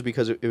know if it was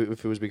because it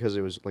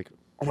was like,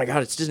 oh my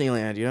god, it's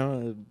Disneyland, you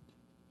know.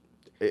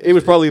 It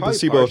was probably the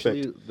placebo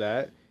partially effect,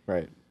 that.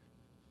 right?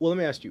 Well, let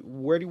me ask you,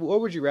 where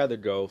would you rather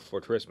go for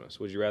Christmas?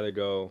 Would you rather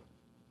go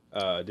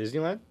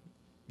Disneyland?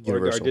 Or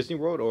Universal. Disney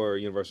World or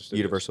Universal Studios?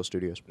 Universal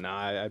Studios.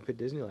 Nah, I pick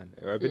Disneyland.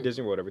 Or I pick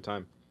Disney World every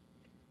time.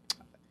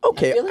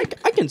 Okay, I feel like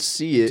I can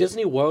see it.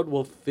 Disney World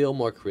will feel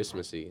more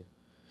Christmassy.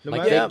 No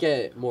Like matter they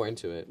get more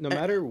into it. no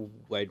matter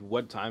like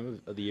what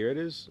time of the year it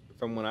is,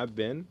 from when I've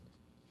been,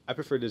 I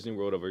prefer Disney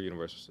World over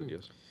Universal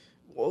Studios.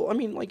 Well, I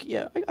mean, like,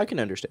 yeah, I can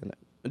understand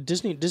that.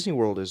 Disney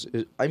World is,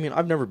 I mean,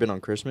 I've never been on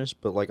Christmas,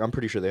 but like, I'm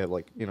pretty sure they have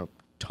like, you know,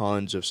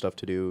 tons of stuff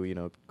to do, you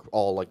know,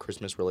 all like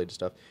Christmas related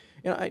stuff.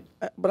 You know,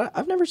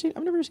 I've never seen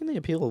the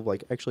appeal of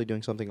like actually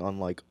doing something on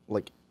like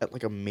at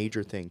like a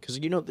major thing, because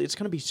you know it's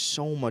gonna be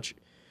so much,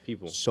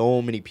 People.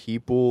 so many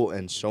people,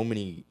 and so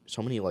many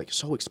like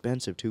so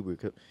expensive too.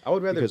 Because I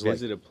would rather because, like-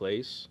 visit a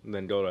place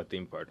than go to a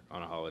theme park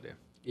on a holiday.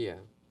 Yeah.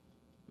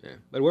 Yeah.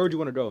 Like, where would you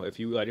want to go if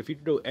you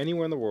could go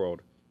anywhere in the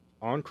world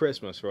on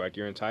Christmas for like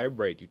your entire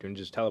break? You can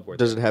just teleport.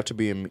 does it there. have to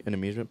be an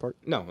amusement park?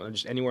 No,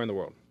 just anywhere in the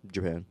world.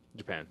 Japan.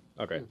 Japan.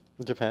 Okay.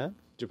 Japan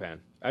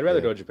Japan. I'd rather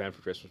Yeah. go to Japan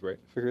for Christmas break.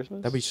 for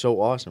Christmas? That'd be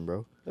so awesome,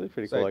 bro. That'd be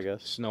pretty It's cool, like I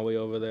guess. snowy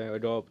over there.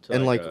 I'd go up to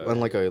And like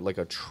a, like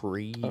a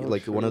tree, Oh,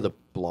 like one of true. the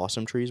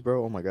blossom trees,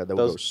 bro. Oh my god, that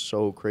would go Those-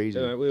 so crazy.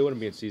 it wouldn't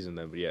be in season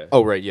then, but yeah.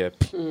 Oh right, yeah.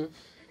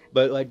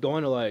 But like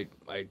going to like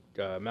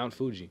Mount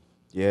Fuji.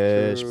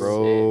 Yes, True.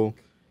 bro.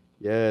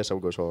 Yes, that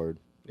would go so hard.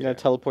 You're gonna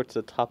teleport to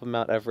the top of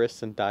Mount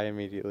Everest and die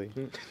immediately.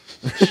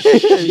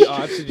 The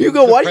oxygen You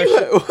go. Why do you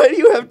depression- why do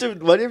you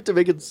have to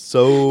make it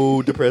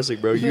so depressing,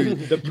 bro?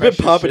 You've the been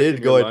pressure popping shift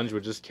in, your going. lunge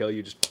would just kill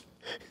you. Just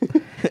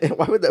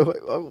Why would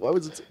that? Why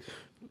was it?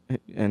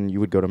 And you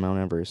would go to Mount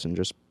Everest and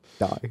just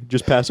die,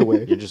 just pass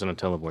away. you're just gonna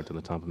teleport to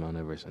the top of Mount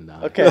Everest and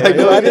die. Okay,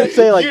 I didn't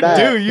say like You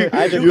that. do, you-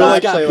 I did you not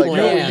like say got like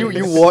plans.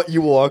 that.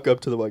 You walk up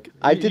to the mic.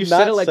 I You did said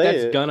not it like say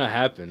that's it. gonna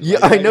happen. Yeah,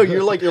 Like, I know.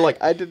 You're like.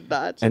 I did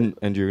not. Say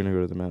And you're gonna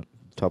go to the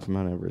top of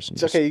Mount Everest and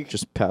It's just, okay, you-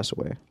 just pass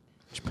away.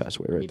 Just pass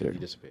away right there. immediately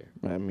disappear.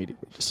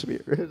 Immediately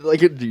disappear.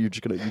 Like you're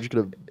just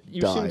gonna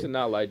You die. seem to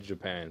not like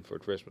Japan for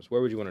Christmas.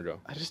 Where would you want to go?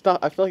 I just thought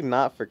I feel like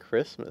not for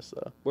Christmas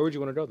though. Where would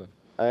you want to go then?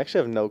 I actually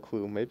have no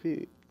clue.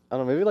 Maybe I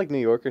don't know. Maybe like New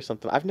York or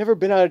something. I've never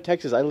been out of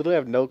Texas. I literally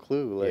have no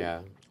clue. Like,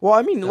 Yeah. Well,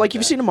 I mean, like Okay.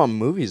 you've seen them on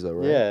movies, though,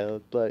 right? yeah,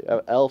 like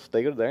Elf.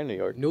 They go there in New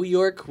York. New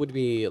York would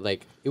be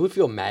like it would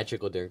feel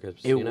magical during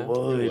Christmas. It you know?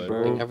 would, Like,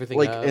 bro. everything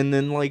like, up. and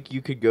then like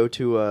you could go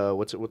to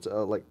what's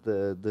like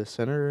the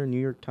center, New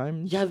York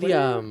Times. Yeah, the,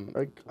 Square?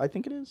 Like, I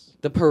think it is.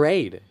 The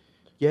parade. I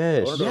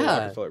Yes. want to go to Yeah.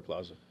 Rockefeller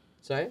Plaza.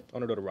 Sorry. I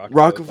want to go to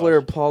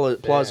Rockefeller Plaza.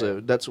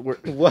 Plaza. That's where.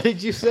 What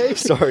did you say?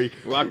 Sorry.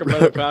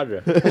 Rockefeller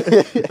Plaza.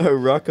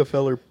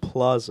 Rockefeller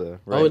Plaza.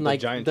 Right. Oh, and the like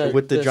giant the, tree.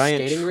 with the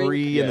giant skating tree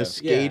rink? and Yeah. the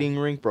skating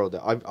rink, bro.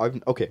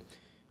 I've okay.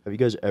 Have you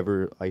guys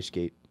ever ice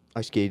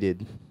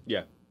skated?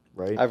 Yeah.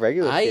 Right. I've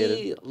regular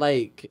skated.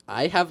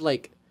 I have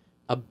like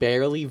a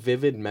barely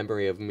vivid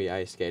memory of me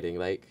ice skating,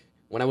 like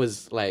when I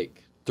was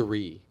like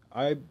 3.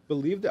 I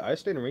believe the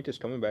ice skating rink is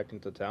coming back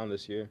into town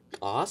this year.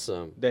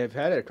 Awesome. They've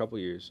had it a couple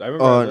years. I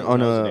remember On- I went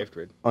when on I was in a- 8th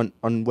grade.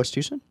 on West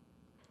Houston.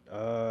 I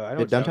know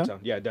Yeah, it's downtown? downtown.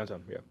 Yeah,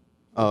 downtown. Yeah.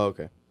 Oh,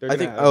 okay. They're I gonna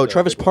think. have Oh, the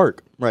Travis big-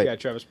 Park. Right. Yeah,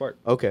 Travis Park.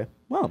 Okay.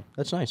 Wow,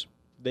 that's nice.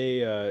 They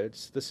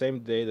it's the same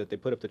day that they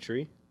put up the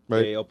tree.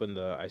 Right. They opened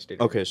the ice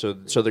skating. Okay, so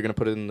they're gonna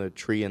put it in the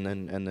tree and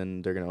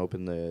then they're gonna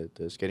open the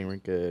skating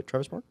rink at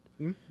Travis Park.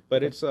 Rink.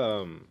 But it's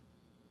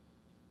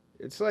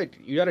like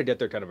you got to get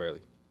there kind of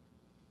early.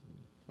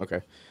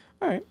 Okay.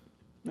 All right.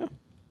 Yeah.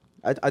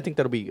 I think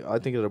that'll be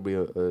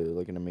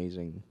like an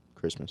amazing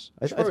Christmas.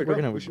 I should think we're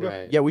probably gonna go. have We a should go.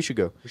 Right. Yeah, we should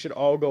go. We should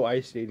all go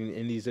ice skating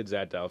in these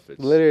exact outfits.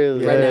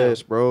 Literally. Right now.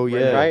 Yes, bro. Right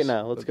Yes. Right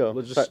now. Let's go.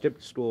 Let's just Start-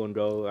 skip school and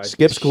go. Ice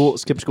Skip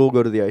school.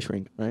 Go to the ice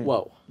rink. Right.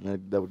 Whoa.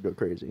 That would go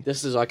crazy.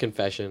 This is our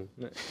confession.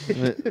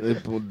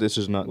 This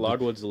is not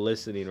Logwood's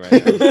listening right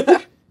now.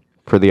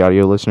 for the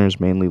audio listeners,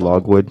 mainly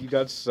Logwood. You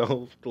got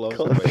so close.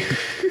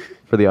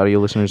 For the audio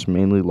listeners,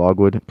 mainly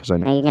Logwood, because I Are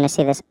know you gonna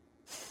see this?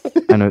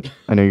 I know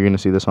you're gonna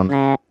see this on.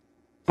 I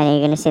know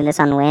you're gonna see this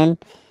on Win.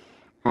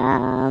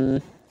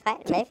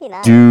 Maybe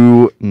not.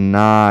 Do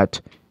not.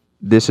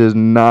 This is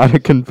not a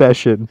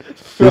confession.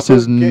 This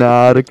is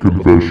not a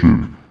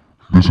Confession.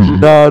 This is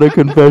not a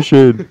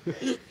confession.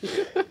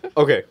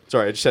 Okay,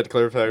 sorry. I just had to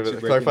clarify Breaking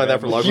that Bad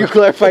for movie. You Logwood.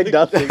 clarified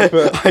nothing,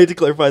 bro. I had to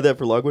clarify that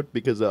for Logwood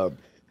because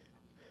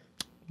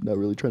not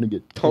really trying to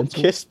get Don't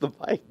canceled. kiss the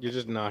mic. You're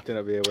just not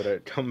gonna be able to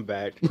come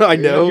back. I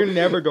know. You're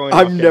never going.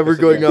 I'm off never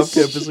campus going again. off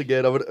campus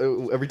again.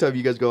 Every time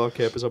you guys go off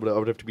campus, I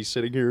would have to be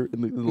sitting here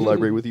in the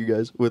library with you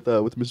guys, with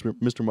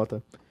Mr.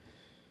 Mata.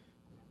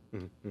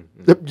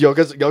 Y'all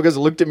guys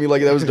looked at me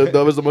like that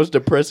was the most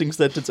depressing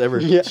sentence ever.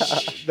 Yeah.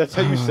 That's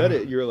how you said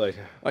it. You were like,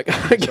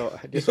 I so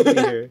I guess I'll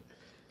be here.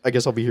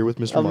 guess I'll be here with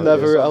Mr. I'll Mata.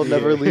 I'll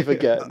never leave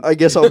again. I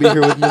guess I'll be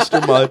here with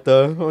Mr.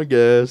 Mata. I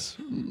guess.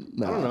 I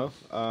don't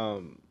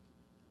know.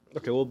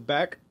 Okay, well,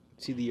 back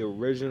to the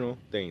original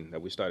thing that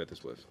we started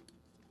this with.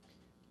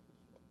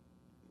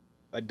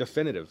 A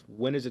definitive.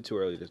 When is it too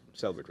early to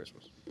celebrate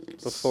Christmas?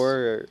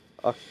 Before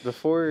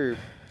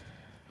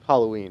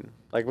Halloween,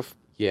 like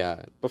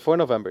Yeah. before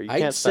November. You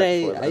can't start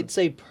before then. I'd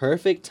say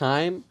perfect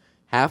time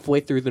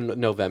halfway through the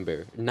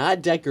November.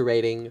 Not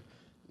decorating,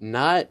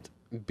 not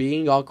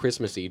being all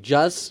Christmassy,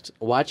 just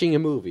watching a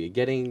movie,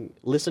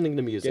 listening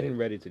to music. Getting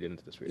ready to get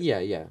into this week.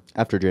 Yeah.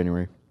 After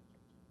January.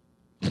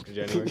 After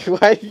January.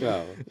 Why?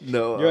 Oh.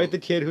 No. You're like the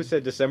kid who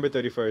said December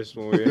 31st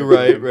when we were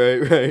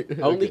right.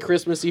 Only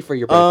Christmassy for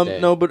your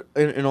birthday. No, but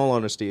in all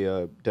honesty,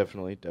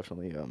 definitely,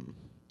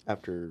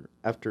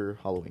 after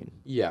Halloween.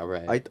 Yeah,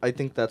 right. I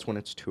think that's when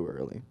it's too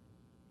early.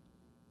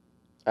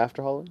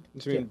 After Halloween?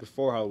 I mean,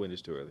 before Halloween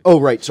is too early. Oh,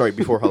 right. Sorry,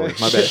 before Halloween.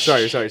 My bad.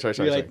 Sorry.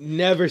 You're like,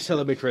 never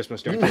celebrate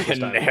Christmas during Christmas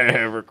time.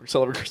 Never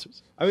celebrate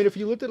Christmas. I mean, if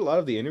you looked at a lot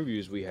of the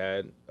interviews we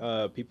had,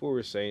 people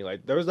were saying,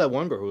 like, there was that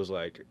one girl who was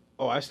like,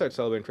 oh, I start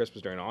celebrating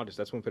Christmas during August.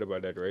 That's when we put up our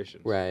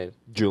decorations. Right.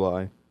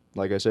 July.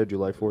 Like I said,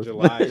 July 4th.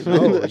 July.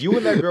 No, you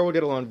and that girl would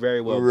get along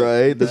very well.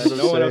 Right, that's what I'm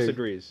no one else saying.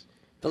 agrees.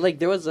 But like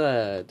there was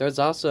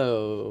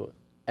also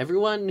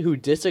everyone who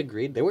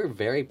disagreed, they were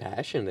very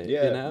passionate,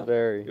 Yeah. you know?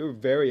 Very. You were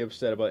very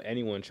upset about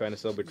anyone trying to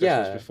celebrate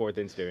Christmas Yeah. before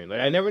Thanksgiving. Like,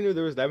 I never knew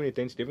there was that many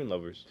Thanksgiving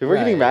lovers. People were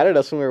getting Right. mad at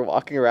us when we were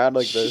walking around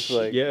like this.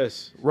 Like,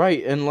 Yes.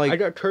 Right, and like I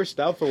got cursed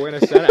out for wearing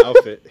a Santa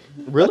outfit.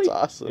 really. That's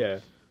awesome. Yeah.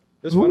 It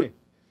was Who- funny.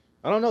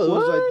 I don't know. It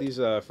was like these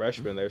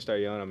freshmen. They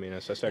started yelling at me,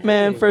 and so I started.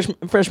 Man,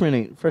 freshmen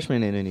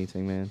ain't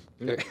anything, man.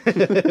 we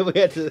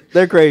had to.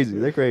 They're crazy.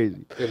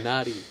 They're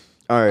naughty.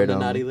 All On right, the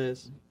naughty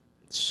list. Come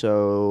on,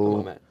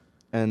 so Matt.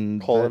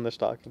 and Hole that- in their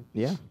stocking.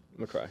 yeah, I'm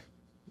gonna cry.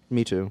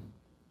 me too.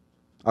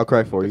 I'll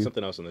cry for Put you.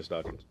 something else in their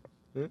stockings.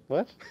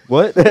 What?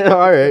 What?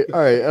 all right.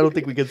 I don't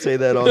think we can say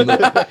that on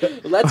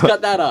the Let's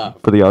cut that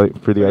off. for the audio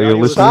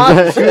audio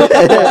Stop.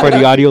 For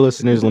the audio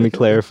listeners, let me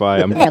clarify.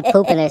 I'm Gonna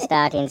poop in their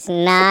stockings.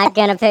 Not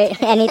gonna put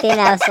anything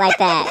else like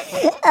that.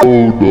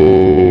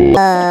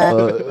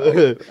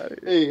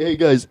 hey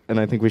guys, and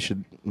I think we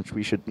should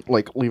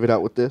like leave it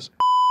out with this.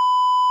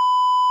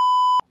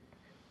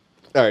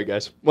 All right,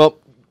 guys. Well,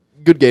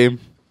 good game.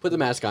 Put the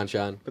mask on,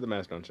 Sean. Put the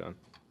mask on, Sean.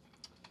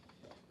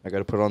 I got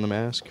to put on the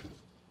mask.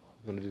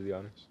 I'm gonna do the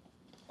honors.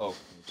 Oh.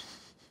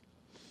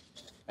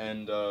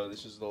 And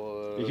this is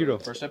the Hey, Hugo,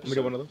 first let me episode.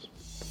 get one of those.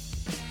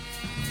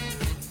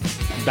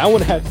 That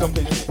one had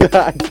something.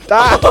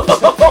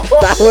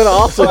 That one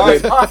also. All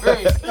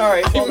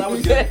right. Well, that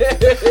was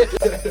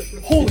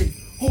good. Holy.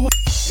 You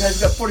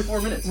guys got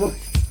 44 minutes.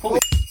 Holy.